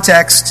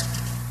context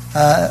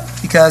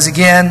because,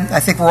 again, I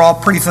think we're all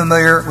pretty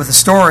familiar with the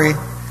story.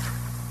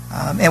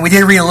 And we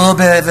did read a little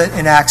bit of it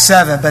in Acts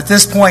 7. But at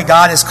this point,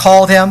 God has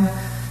called him.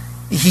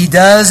 He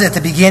does at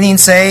the beginning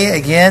say,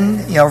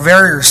 again,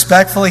 very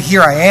respectfully,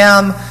 "Here I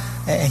am."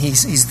 And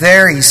he's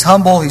there, he's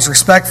humble, he's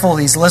respectful,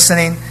 he's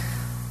listening.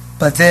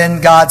 But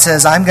then God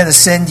says, "I'm going to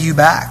send you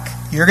back.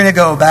 You're going to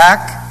go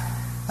back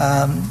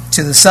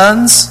to the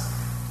sons,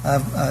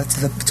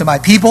 to my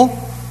people,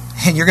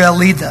 and you're going to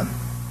lead them."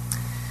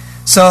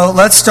 So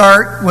let's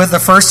start with the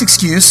first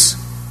excuse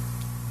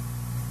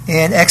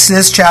in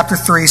Exodus chapter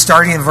 3,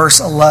 starting in verse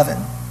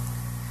 11.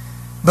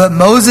 "But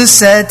Moses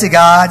said to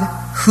God,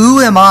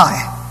 'Who am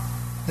I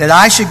that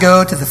I should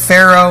go to the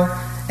Pharaoh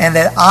and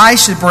that I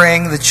should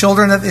bring the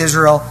children of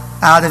Israel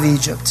out of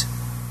Egypt?'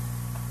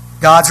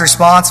 God's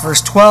response,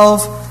 verse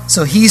 12,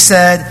 "So he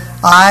said,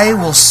 'I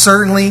will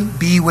certainly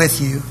be with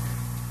you,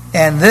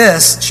 and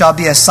this shall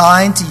be a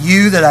sign to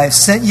you that I have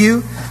sent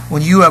you.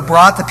 When you have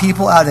brought the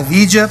people out of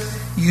Egypt,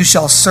 you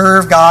shall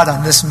serve God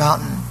on this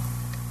mountain.'"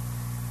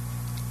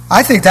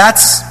 I think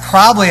that's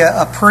probably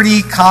a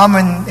pretty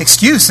common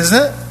excuse,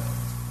 isn't it?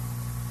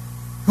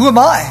 Who am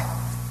I?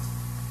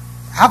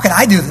 How can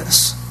I do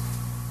this?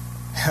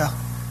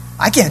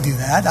 I can't do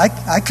that.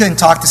 I couldn't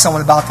talk to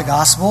someone about the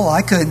gospel.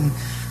 I couldn't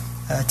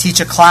teach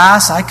a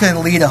class. I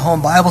couldn't lead a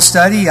home Bible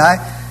study.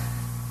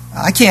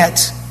 I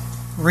can't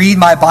read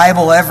my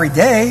Bible every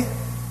day.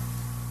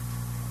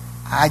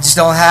 I just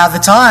don't have the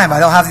time. I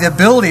don't have the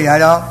ability. I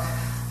don't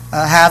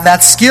have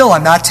that skill.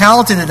 I'm not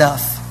talented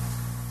enough.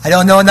 I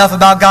don't know enough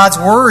about God's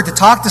Word to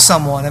talk to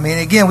someone. I mean,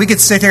 again, we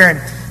could sit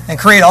here and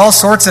create all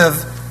sorts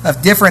of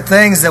different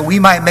things that we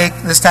might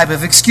make this type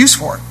of excuse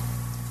for.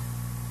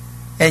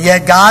 And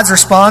yet God's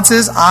response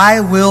is, "I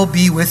will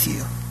be with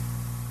you."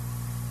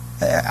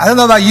 I don't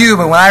know about you,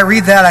 but when I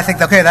read that, I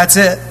think, okay, that's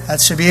it. That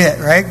should be it,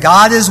 right?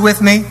 God is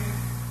with me.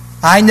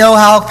 I know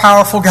how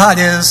powerful God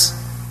is.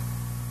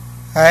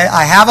 Right?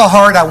 I have a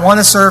heart. I want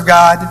to serve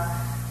God.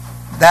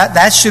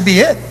 That should be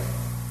it.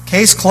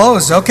 Case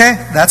closed. Okay,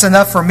 that's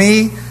enough for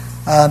me.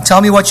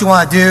 Tell me what you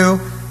want to do.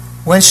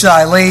 When should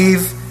I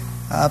leave?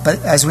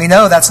 But as we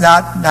know, that's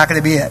not going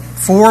to be it.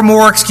 4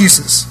 more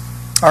excuses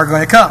are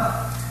going to come.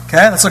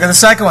 Okay, let's look at the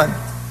second one.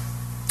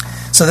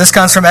 So this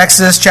comes from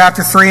Exodus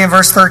chapter 3 and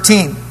verse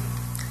 13.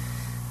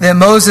 "Then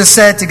Moses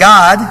said to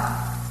God,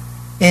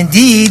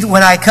 'Indeed,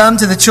 when I come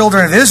to the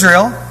children of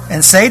Israel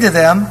and say to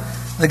them,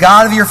 the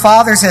God of your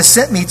fathers has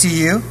sent me to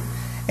you,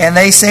 and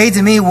they say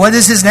to me, what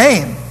is his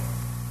name?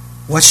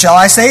 What shall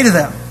I say to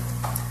them?'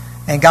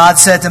 And God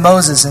said to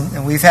Moses,"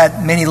 and we've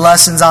had many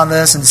lessons on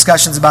this and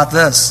discussions about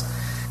this.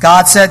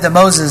 God said to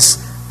Moses,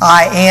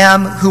 "I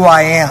am who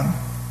I am."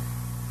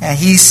 And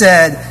he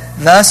said,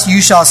 "Thus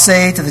you shall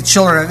say to the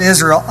children of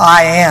Israel,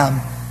 I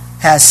am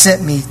has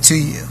sent me to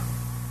you."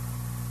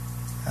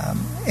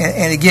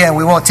 And again,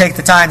 we won't take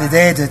the time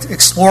today to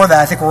explore that.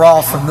 I think we're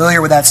all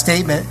familiar with that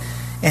statement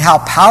and how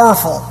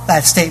powerful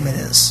that statement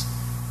is.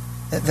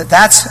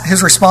 That's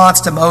his response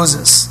to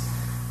Moses.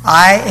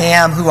 "I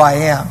am who I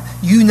am."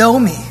 You know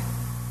me.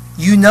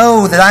 You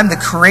know that I'm the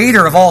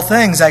creator of all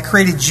things. I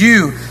created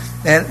you,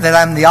 that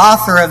I'm the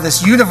author of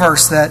this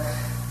universe, that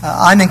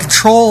I'm in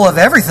control of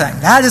everything.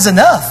 That is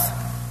enough.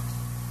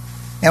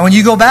 And when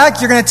you go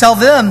back, you're going to tell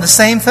them the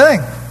same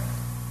thing.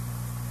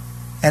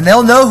 And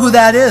they'll know who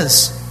that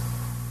is.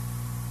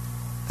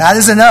 That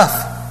is enough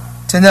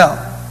to know.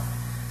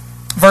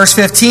 Verse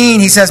 15,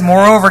 he says,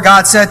 "Moreover,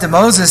 God said to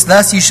Moses,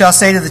 thus you shall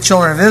say to the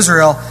children of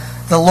Israel,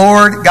 the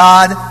Lord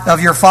God of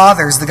your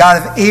fathers, the God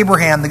of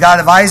Abraham, the God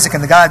of Isaac,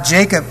 and the God of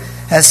Jacob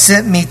has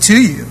sent me to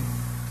you.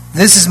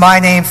 This is my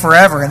name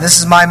forever, and this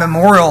is my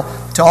memorial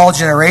to all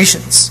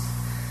generations.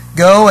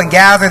 Go and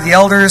gather the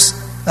elders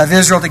of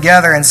Israel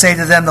together and say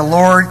to them, the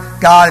Lord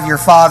God of your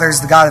fathers,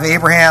 the God of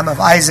Abraham, of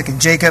Isaac, and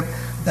Jacob,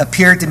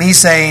 appeared to me,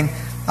 saying,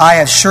 I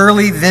have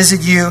surely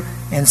visited you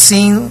and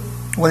seen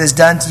what is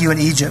done to you in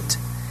Egypt.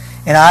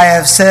 And I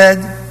have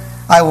said,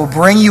 I will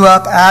bring you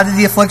up out of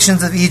the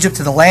afflictions of Egypt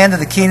to the land of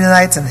the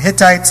Canaanites and the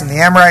Hittites and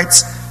the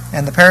Amorites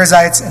and the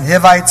Perizzites and the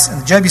Hivites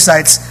and the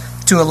Jebusites,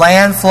 to a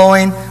land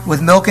flowing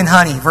with milk and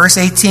honey. Verse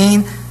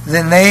 18,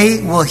 then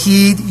they will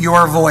heed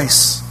your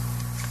voice.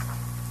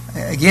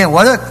 Again,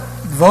 what a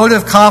vote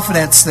of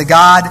confidence that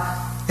God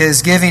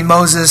is giving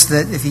Moses,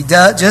 that if he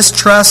just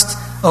trusts,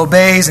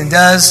 obeys, and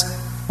does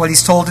what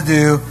he's told to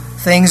do,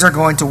 things are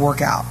going to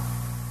work out.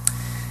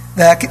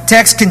 The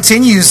text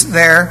continues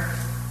there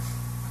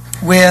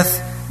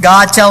with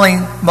God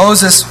telling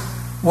Moses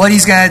what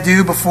he's going to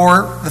do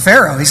before the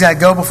Pharaoh. He's going to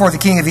go before the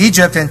king of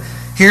Egypt, and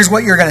here's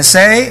what you're going to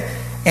say.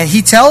 And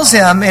he tells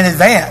him in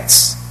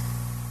advance,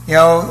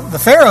 the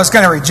Pharaoh is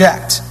going to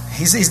reject.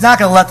 He's not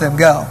going to let them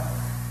go.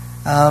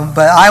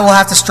 But I will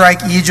have to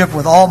strike Egypt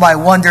with all my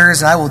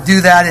wonders, and I will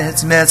do that in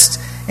its midst.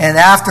 And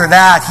after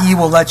that, he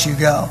will let you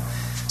go.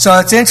 So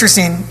it's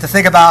interesting to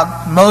think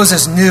about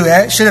Moses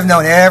should have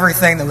known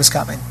everything that was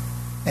coming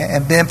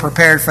and been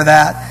prepared for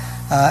that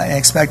and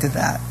expected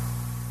that.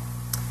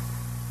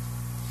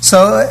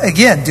 So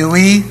again, do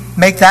we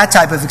make that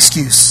type of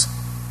excuse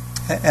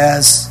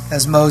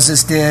as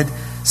Moses did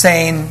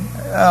saying,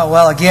 oh,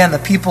 well, again, the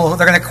people,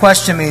 they're going to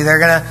question me. They're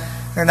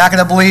not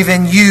going to believe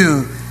in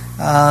you.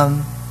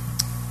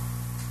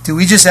 Do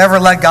we just ever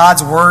let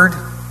God's word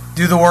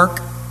do the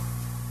work?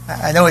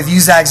 I know we've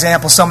used that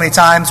example so many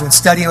times when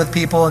studying with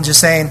people and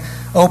just saying,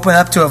 open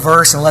up to a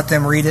verse and let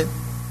them read it.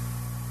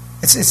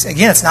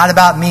 It's not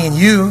about me and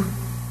you.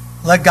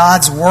 Let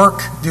God's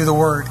work do the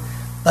word.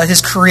 Let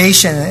His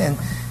creation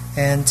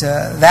and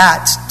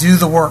that do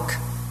the work.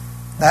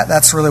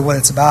 That's really what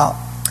it's about.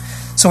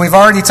 So we've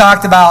already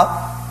talked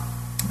about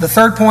the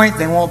third point.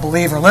 They won't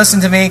believe or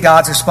listen to me.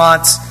 God's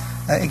response,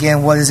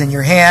 again, what is in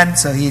your hand?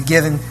 So He had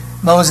given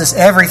Moses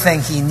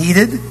everything he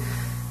needed.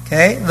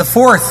 Okay. The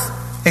fourth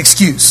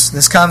excuse.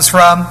 This comes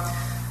from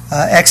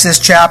Exodus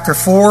chapter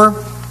 4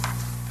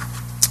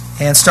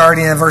 and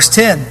starting in verse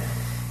 10.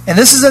 And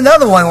this is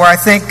another one where I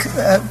think,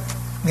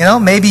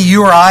 maybe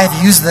you or I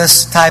have used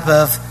this type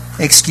of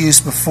excuse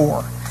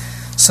before.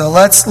 So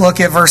let's look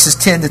at verses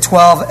 10 to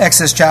 12,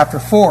 Exodus chapter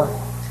 4.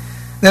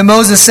 Then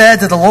Moses said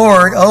to the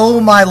Lord, "O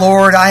my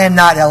Lord, I am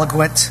not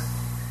eloquent,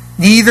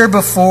 neither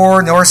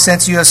before nor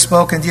since you have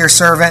spoken to your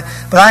servant,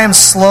 but I am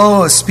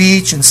slow of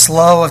speech and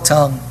slow of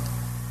tongue."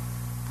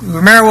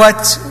 Remember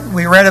what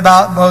we read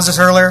about Moses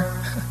earlier?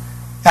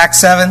 Acts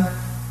 7.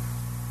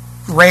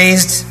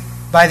 Raised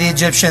by the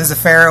Egyptians, the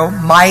Pharaoh,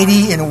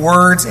 mighty in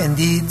words and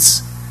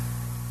deeds.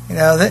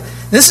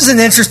 This is an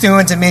interesting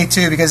one to me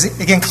too, because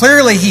again,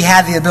 clearly he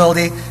had the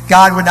ability.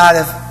 God would not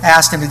have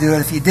asked him to do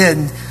it if he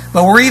didn't.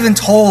 But we're even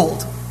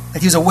told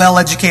that he was a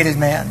well-educated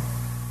man.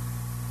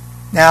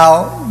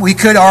 Now, we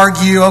could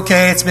argue,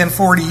 okay, it's been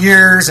 40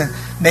 years and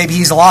maybe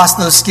he's lost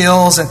those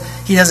skills and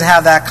he doesn't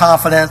have that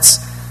confidence.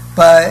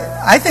 But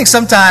I think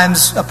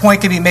sometimes a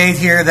point can be made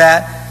here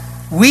that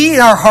we in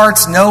our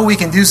hearts know we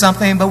can do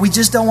something, but we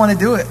just don't want to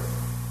do it.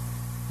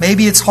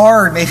 Maybe it's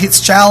hard, maybe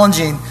it's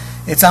challenging,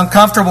 it's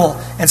uncomfortable,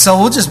 and so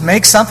we'll just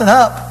make something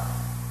up.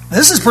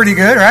 This is pretty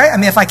good, right? I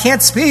mean, if I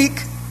can't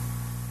speak,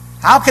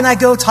 how can I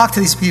go talk to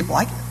these people?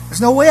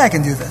 There's no way I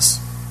can do this.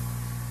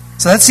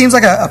 So that seems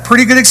like a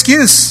pretty good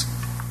excuse.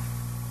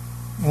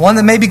 One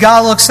that maybe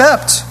God will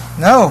accept.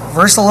 No,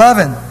 verse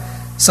 11.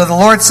 So the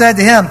Lord said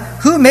to him,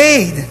 "Who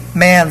made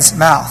man's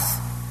mouth?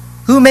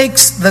 Who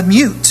makes the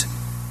mute,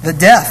 the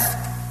deaf,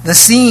 the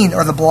seen,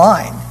 or the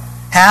blind?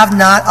 Have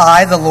not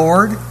I the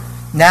Lord?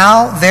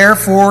 Now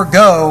therefore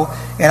go,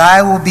 and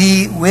I will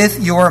be with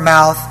your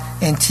mouth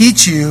and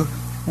teach you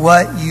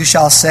what you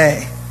shall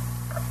say."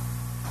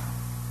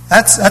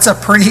 That's a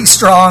pretty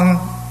strong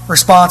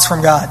response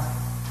from God.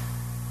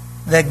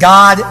 That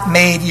God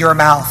made your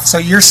mouth. So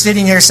you're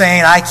sitting here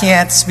saying, "I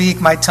can't speak,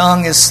 my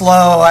tongue is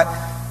slow."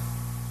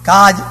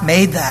 God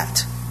made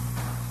that.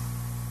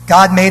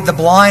 God made the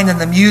blind and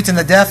the mute and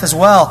the deaf as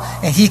well,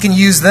 and He can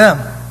use them.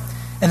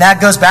 And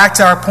that goes back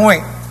to our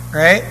point,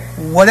 right?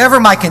 Whatever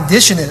my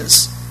condition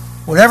is,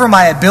 whatever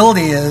my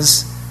ability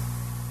is,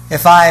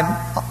 if I'm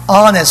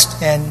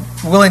honest and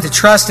willing to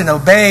trust and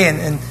obey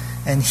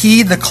and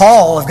heed the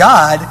call of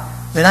God,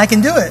 then I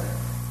can do it.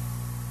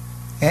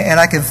 And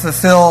I can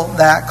fulfill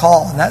that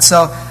call. And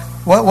so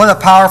what a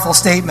powerful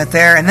statement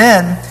there. And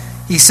then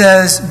he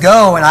says,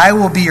 "Go, and I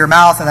will be your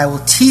mouth, and I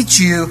will teach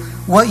you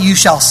what you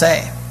shall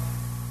say."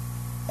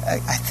 I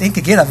think,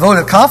 again, a vote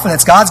of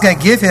confidence. God's going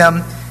to give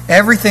him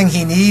everything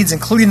he needs,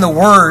 including the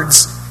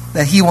words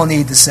that he will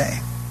need to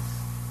say.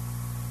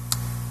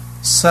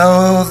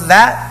 So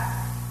that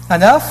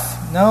enough?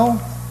 No?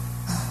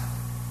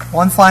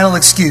 One final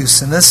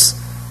excuse. And this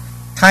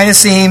kind of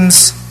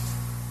seems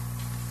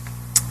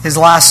his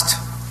last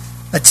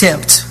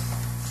attempt.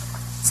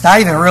 It's not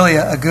even really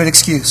a good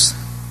excuse.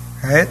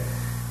 Right?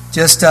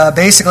 Just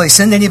basically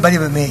send anybody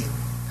but me.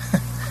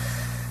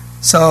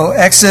 So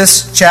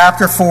Exodus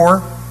chapter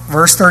 4,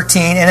 verse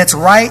 13, and it's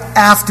right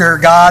after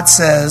God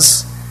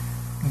says,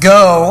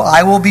 "Go,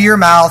 I will be your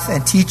mouth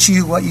and teach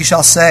you what you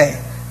shall say."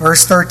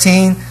 Verse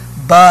 13,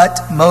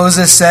 "But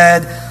Moses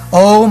said,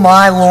 O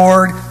my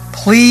Lord,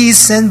 please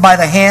send by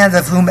the hand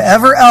of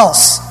whomever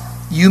else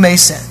you may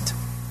send."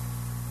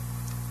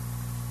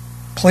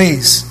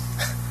 Please,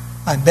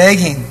 I'm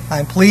begging,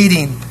 I'm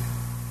pleading,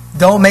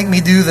 don't make me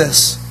do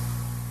this.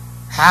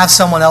 Have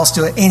someone else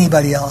do it,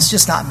 anybody else,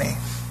 just not me.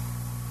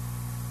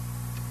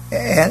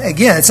 And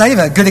again, it's not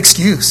even a good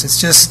excuse. It's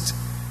just,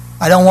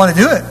 I don't want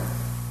to do it.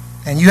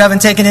 And you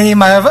haven't taken any of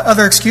my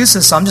other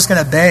excuses, so I'm just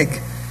going to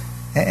beg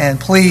and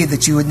plead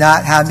that you would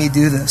not have me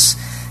do this.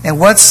 And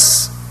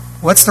what's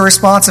the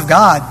response of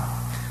God?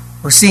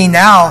 We're seeing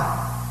now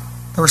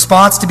the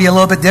response to be a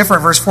little bit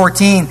different. Verse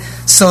 14,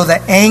 "So the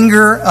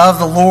anger of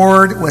the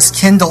Lord was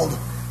kindled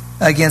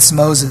against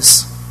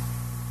Moses."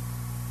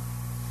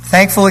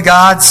 Thankfully,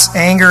 God's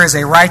anger is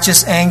a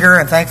righteous anger,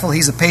 and thankfully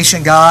He's a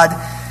patient God.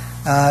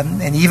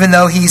 And even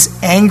though He's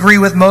angry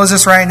with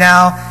Moses right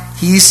now,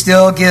 He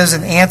still gives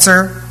an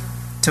answer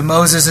to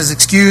Moses'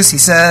 excuse. He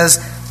says,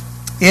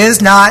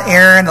 "Is not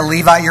Aaron the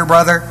Levite your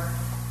brother?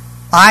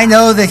 I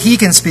know that he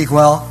can speak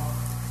well.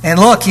 And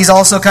look, he's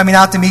also coming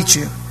out to meet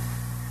you.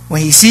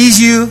 When he sees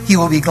you, he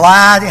will be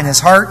glad in his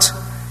heart.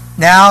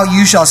 Now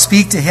you shall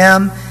speak to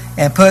him,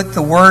 and put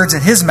the words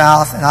in his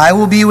mouth, and I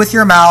will be with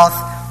your mouth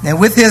and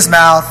with his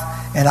mouth,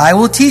 and I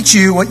will teach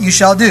you what you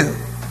shall do.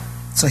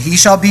 So he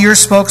shall be your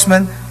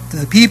spokesman to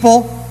the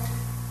people,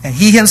 and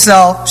he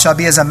himself shall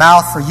be as a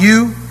mouth for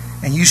you,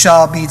 and you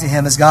shall be to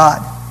him as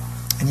God.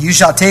 And you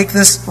shall take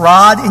this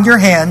rod in your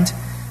hand,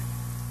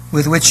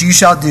 with which you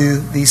shall do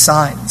these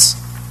signs.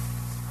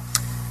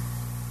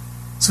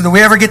 So do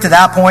we ever get to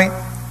that point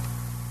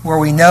where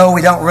we know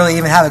we don't really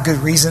even have a good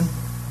reason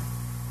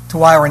to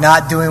why we're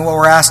not doing what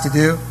we're asked to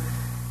do,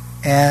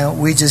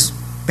 and we just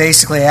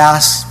basically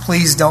ask,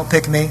 please don't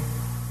pick me,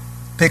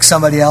 pick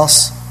somebody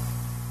else?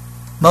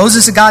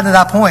 Moses had gotten to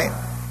that point,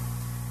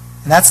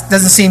 and that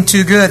doesn't seem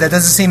too good. That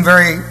doesn't seem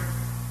very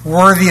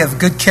worthy of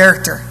good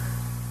character.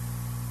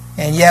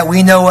 And yet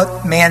we know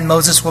what man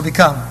Moses will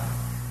become: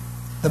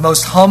 the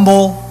most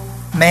humble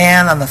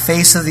man on the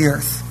face of the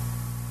earth.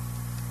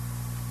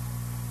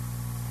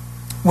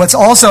 What's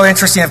also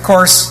interesting, of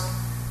course,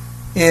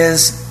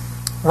 is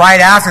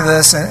right after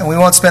this, and we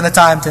won't spend the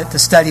time to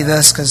study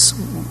this because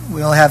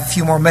we only have a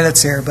few more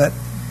minutes here, but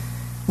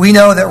we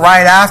know that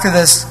right after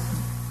this,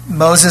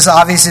 Moses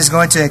obviously is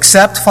going to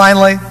accept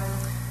finally.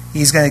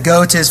 He's going to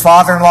go to his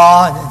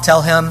father-in-law and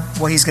tell him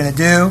what he's going to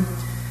do.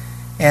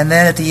 And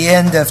then at the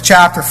end of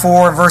chapter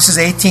 4, verses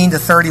 18 to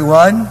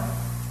 31,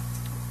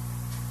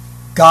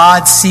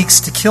 God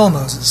seeks to kill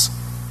Moses.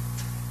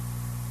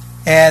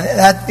 And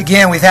that,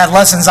 again, we've had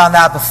lessons on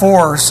that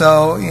before,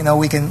 so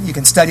you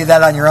can study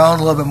that on your own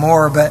a little bit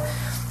more. But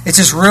it's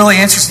just really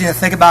interesting to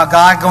think about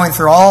God going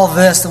through all of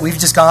this that we've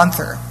just gone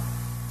through,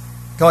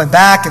 going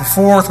back and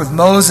forth with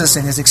Moses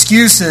and his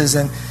excuses,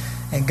 and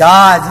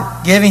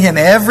God giving him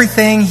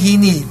everything he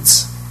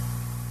needs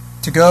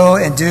to go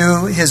and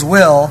do his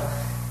will,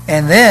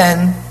 and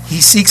then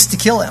he seeks to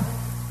kill him.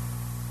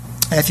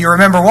 And if you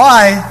remember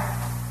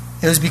why,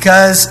 it was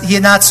because he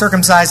had not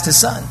circumcised his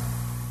son.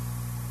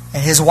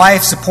 And his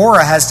wife,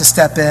 Zipporah, has to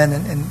step in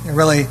and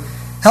really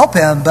help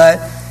him. But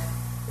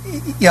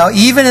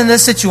even in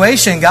this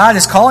situation, God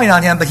is calling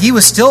on him, but he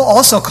was still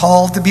also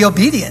called to be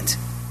obedient.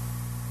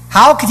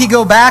 How could he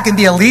go back and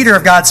be a leader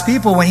of God's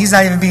people when he's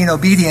not even being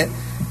obedient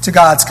to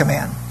God's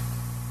command?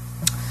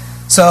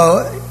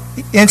 So,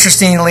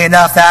 interestingly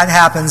enough, that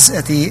happens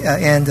at the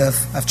end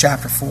of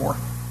chapter 4.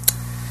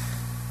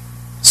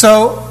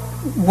 So,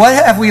 what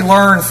have we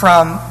learned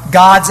from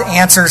God's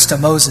answers to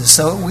Moses?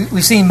 So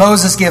we've seen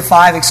Moses give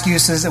 5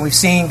 excuses, and we've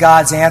seen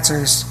God's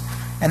answers.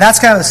 And that's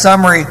kind of a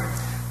summary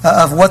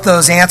of what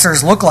those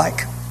answers look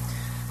like.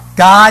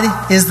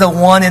 God is the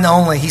one and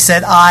only. He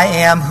said, I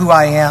am who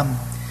I am.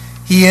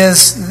 He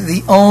is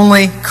the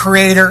only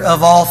creator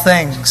of all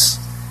things.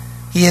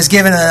 He has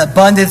given an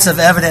abundance of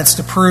evidence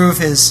to prove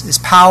his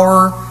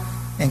power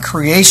and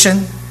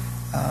creation.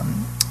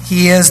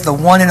 He is the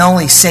one and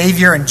only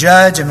Savior and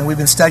Judge. I mean, we've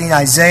been studying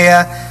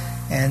Isaiah,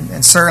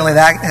 and certainly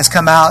that has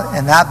come out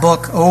in that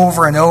book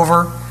over and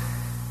over.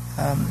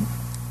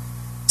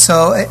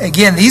 So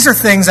again, these are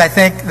things I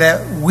think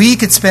that we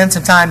could spend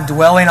some time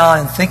dwelling on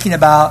and thinking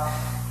about.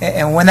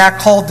 And when that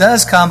call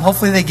does come,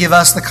 hopefully they give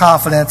us the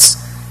confidence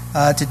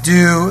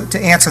to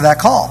answer that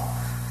call.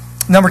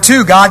 Number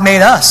 2, God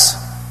made us.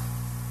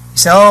 You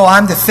say,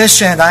 I'm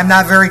deficient. I'm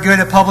not very good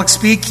at public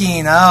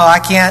speaking.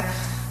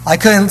 I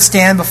couldn't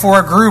stand before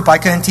a group. I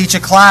couldn't teach a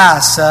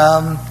class.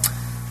 Again,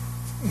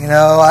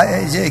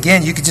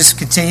 you could just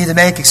continue to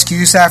make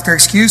excuse after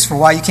excuse for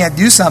why you can't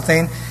do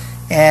something.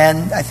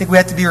 And I think we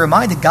have to be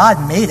reminded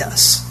God made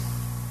us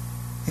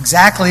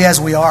exactly as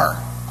we are.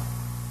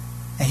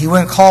 And he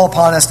wouldn't call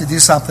upon us to do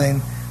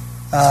something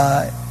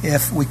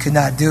if we could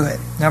not do it.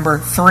 Number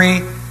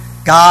 3,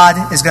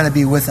 God is going to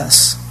be with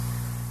us.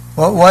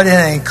 What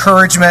an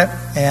encouragement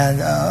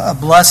and a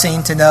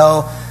blessing to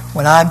know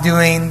when I'm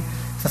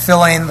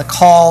fulfilling the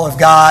call of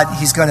God,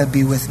 he's going to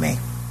be with me.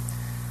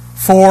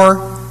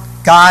 4,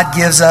 God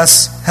gives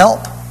us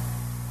help.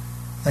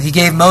 He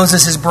gave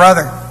Moses his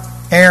brother,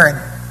 Aaron.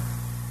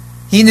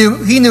 He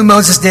knew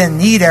Moses didn't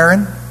need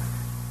Aaron,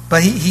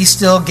 but he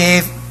still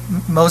gave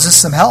Moses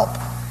some help.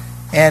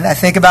 And I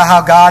think about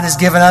how God has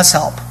given us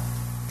help.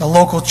 The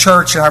local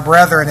church and our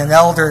brethren and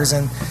elders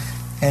and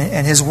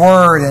his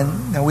word,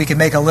 and we can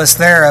make a list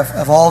there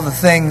of all the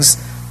things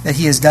that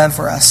he has done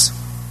for us.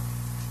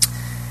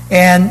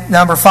 And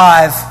number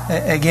 5,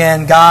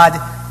 again, God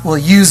will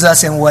use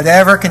us in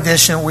whatever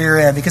condition we're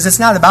in, because it's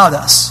not about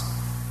us.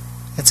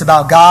 It's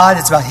about God.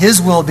 It's about his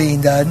will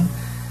being done.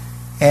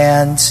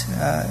 And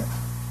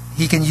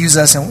he can use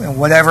us in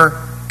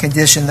whatever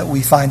condition that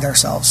we find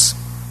ourselves.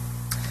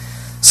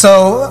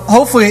 So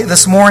hopefully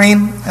this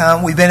morning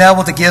we've been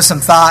able to give some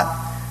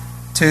thought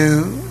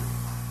to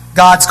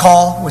God's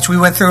call, which we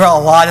went through a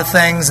lot of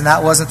things, and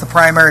that wasn't the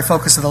primary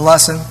focus of the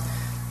lesson.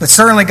 But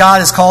certainly God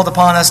has called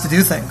upon us to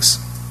do things.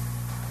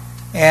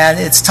 And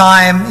it's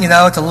time,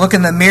 to look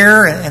in the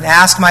mirror and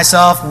ask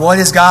myself, what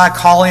is God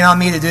calling on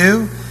me to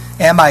do?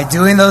 Am I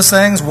doing those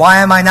things? Why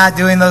am I not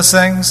doing those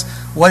things?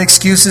 What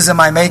excuses am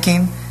I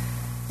making?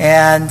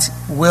 And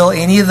will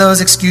any of those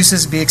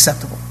excuses be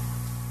acceptable?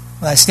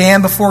 When I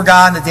stand before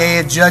God in the day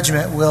of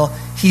judgment, will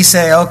he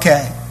say,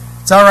 okay,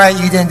 it's It's all right,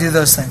 you didn't do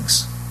those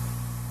things.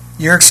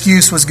 Your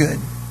excuse was good.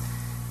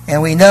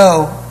 And we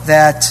know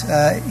that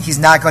he's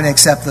not going to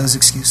accept those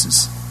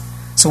excuses.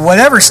 So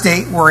whatever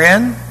state we're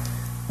in,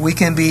 we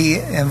can be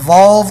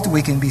involved,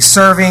 we can be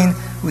serving,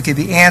 we can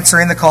be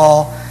answering the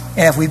call.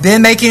 And if we've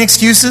been making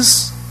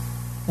excuses,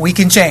 we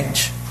can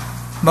change.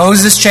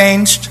 Moses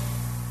changed.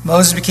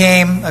 Moses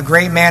became a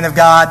great man of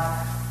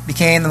God,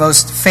 became the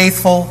most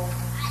faithful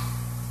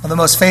and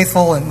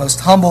most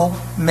humble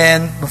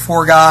men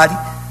before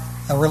God.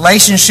 A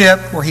relationship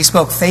where he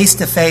spoke face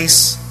to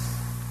face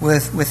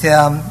with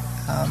him.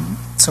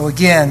 So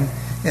again,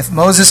 if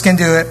Moses can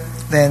do it,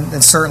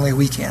 then certainly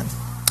we can.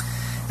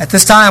 At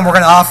this time, we're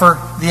going to offer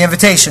the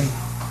invitation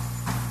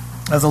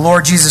of the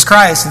Lord Jesus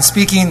Christ. And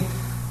speaking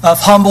of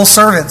humble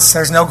servants,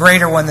 there's no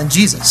greater one than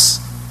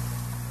Jesus,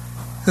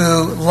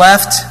 who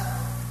left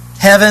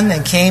heaven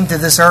and came to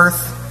this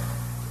earth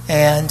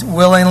and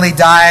willingly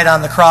died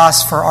on the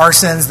cross for our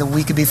sins that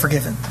we could be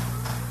forgiven.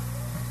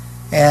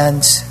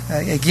 And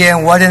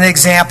again, what an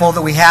example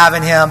that we have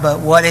in him, but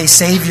what a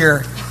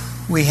Savior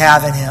we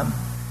have in him.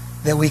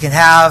 That we can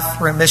have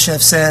remission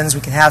of sins,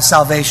 we can have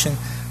salvation,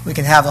 we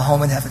can have a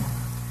home in heaven.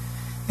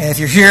 And if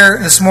you're here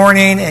this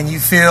morning and you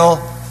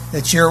feel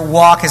that your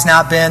walk has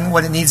not been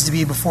what it needs to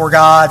be before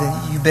God,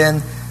 and you've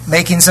been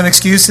making some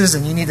excuses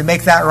and you need to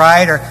make that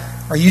right,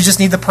 or you just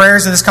need the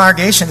prayers of this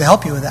congregation to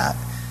help you with that.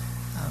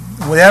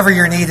 Whatever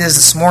your need is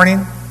this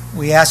morning,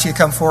 we ask you to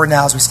come forward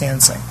now as we stand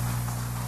and sing.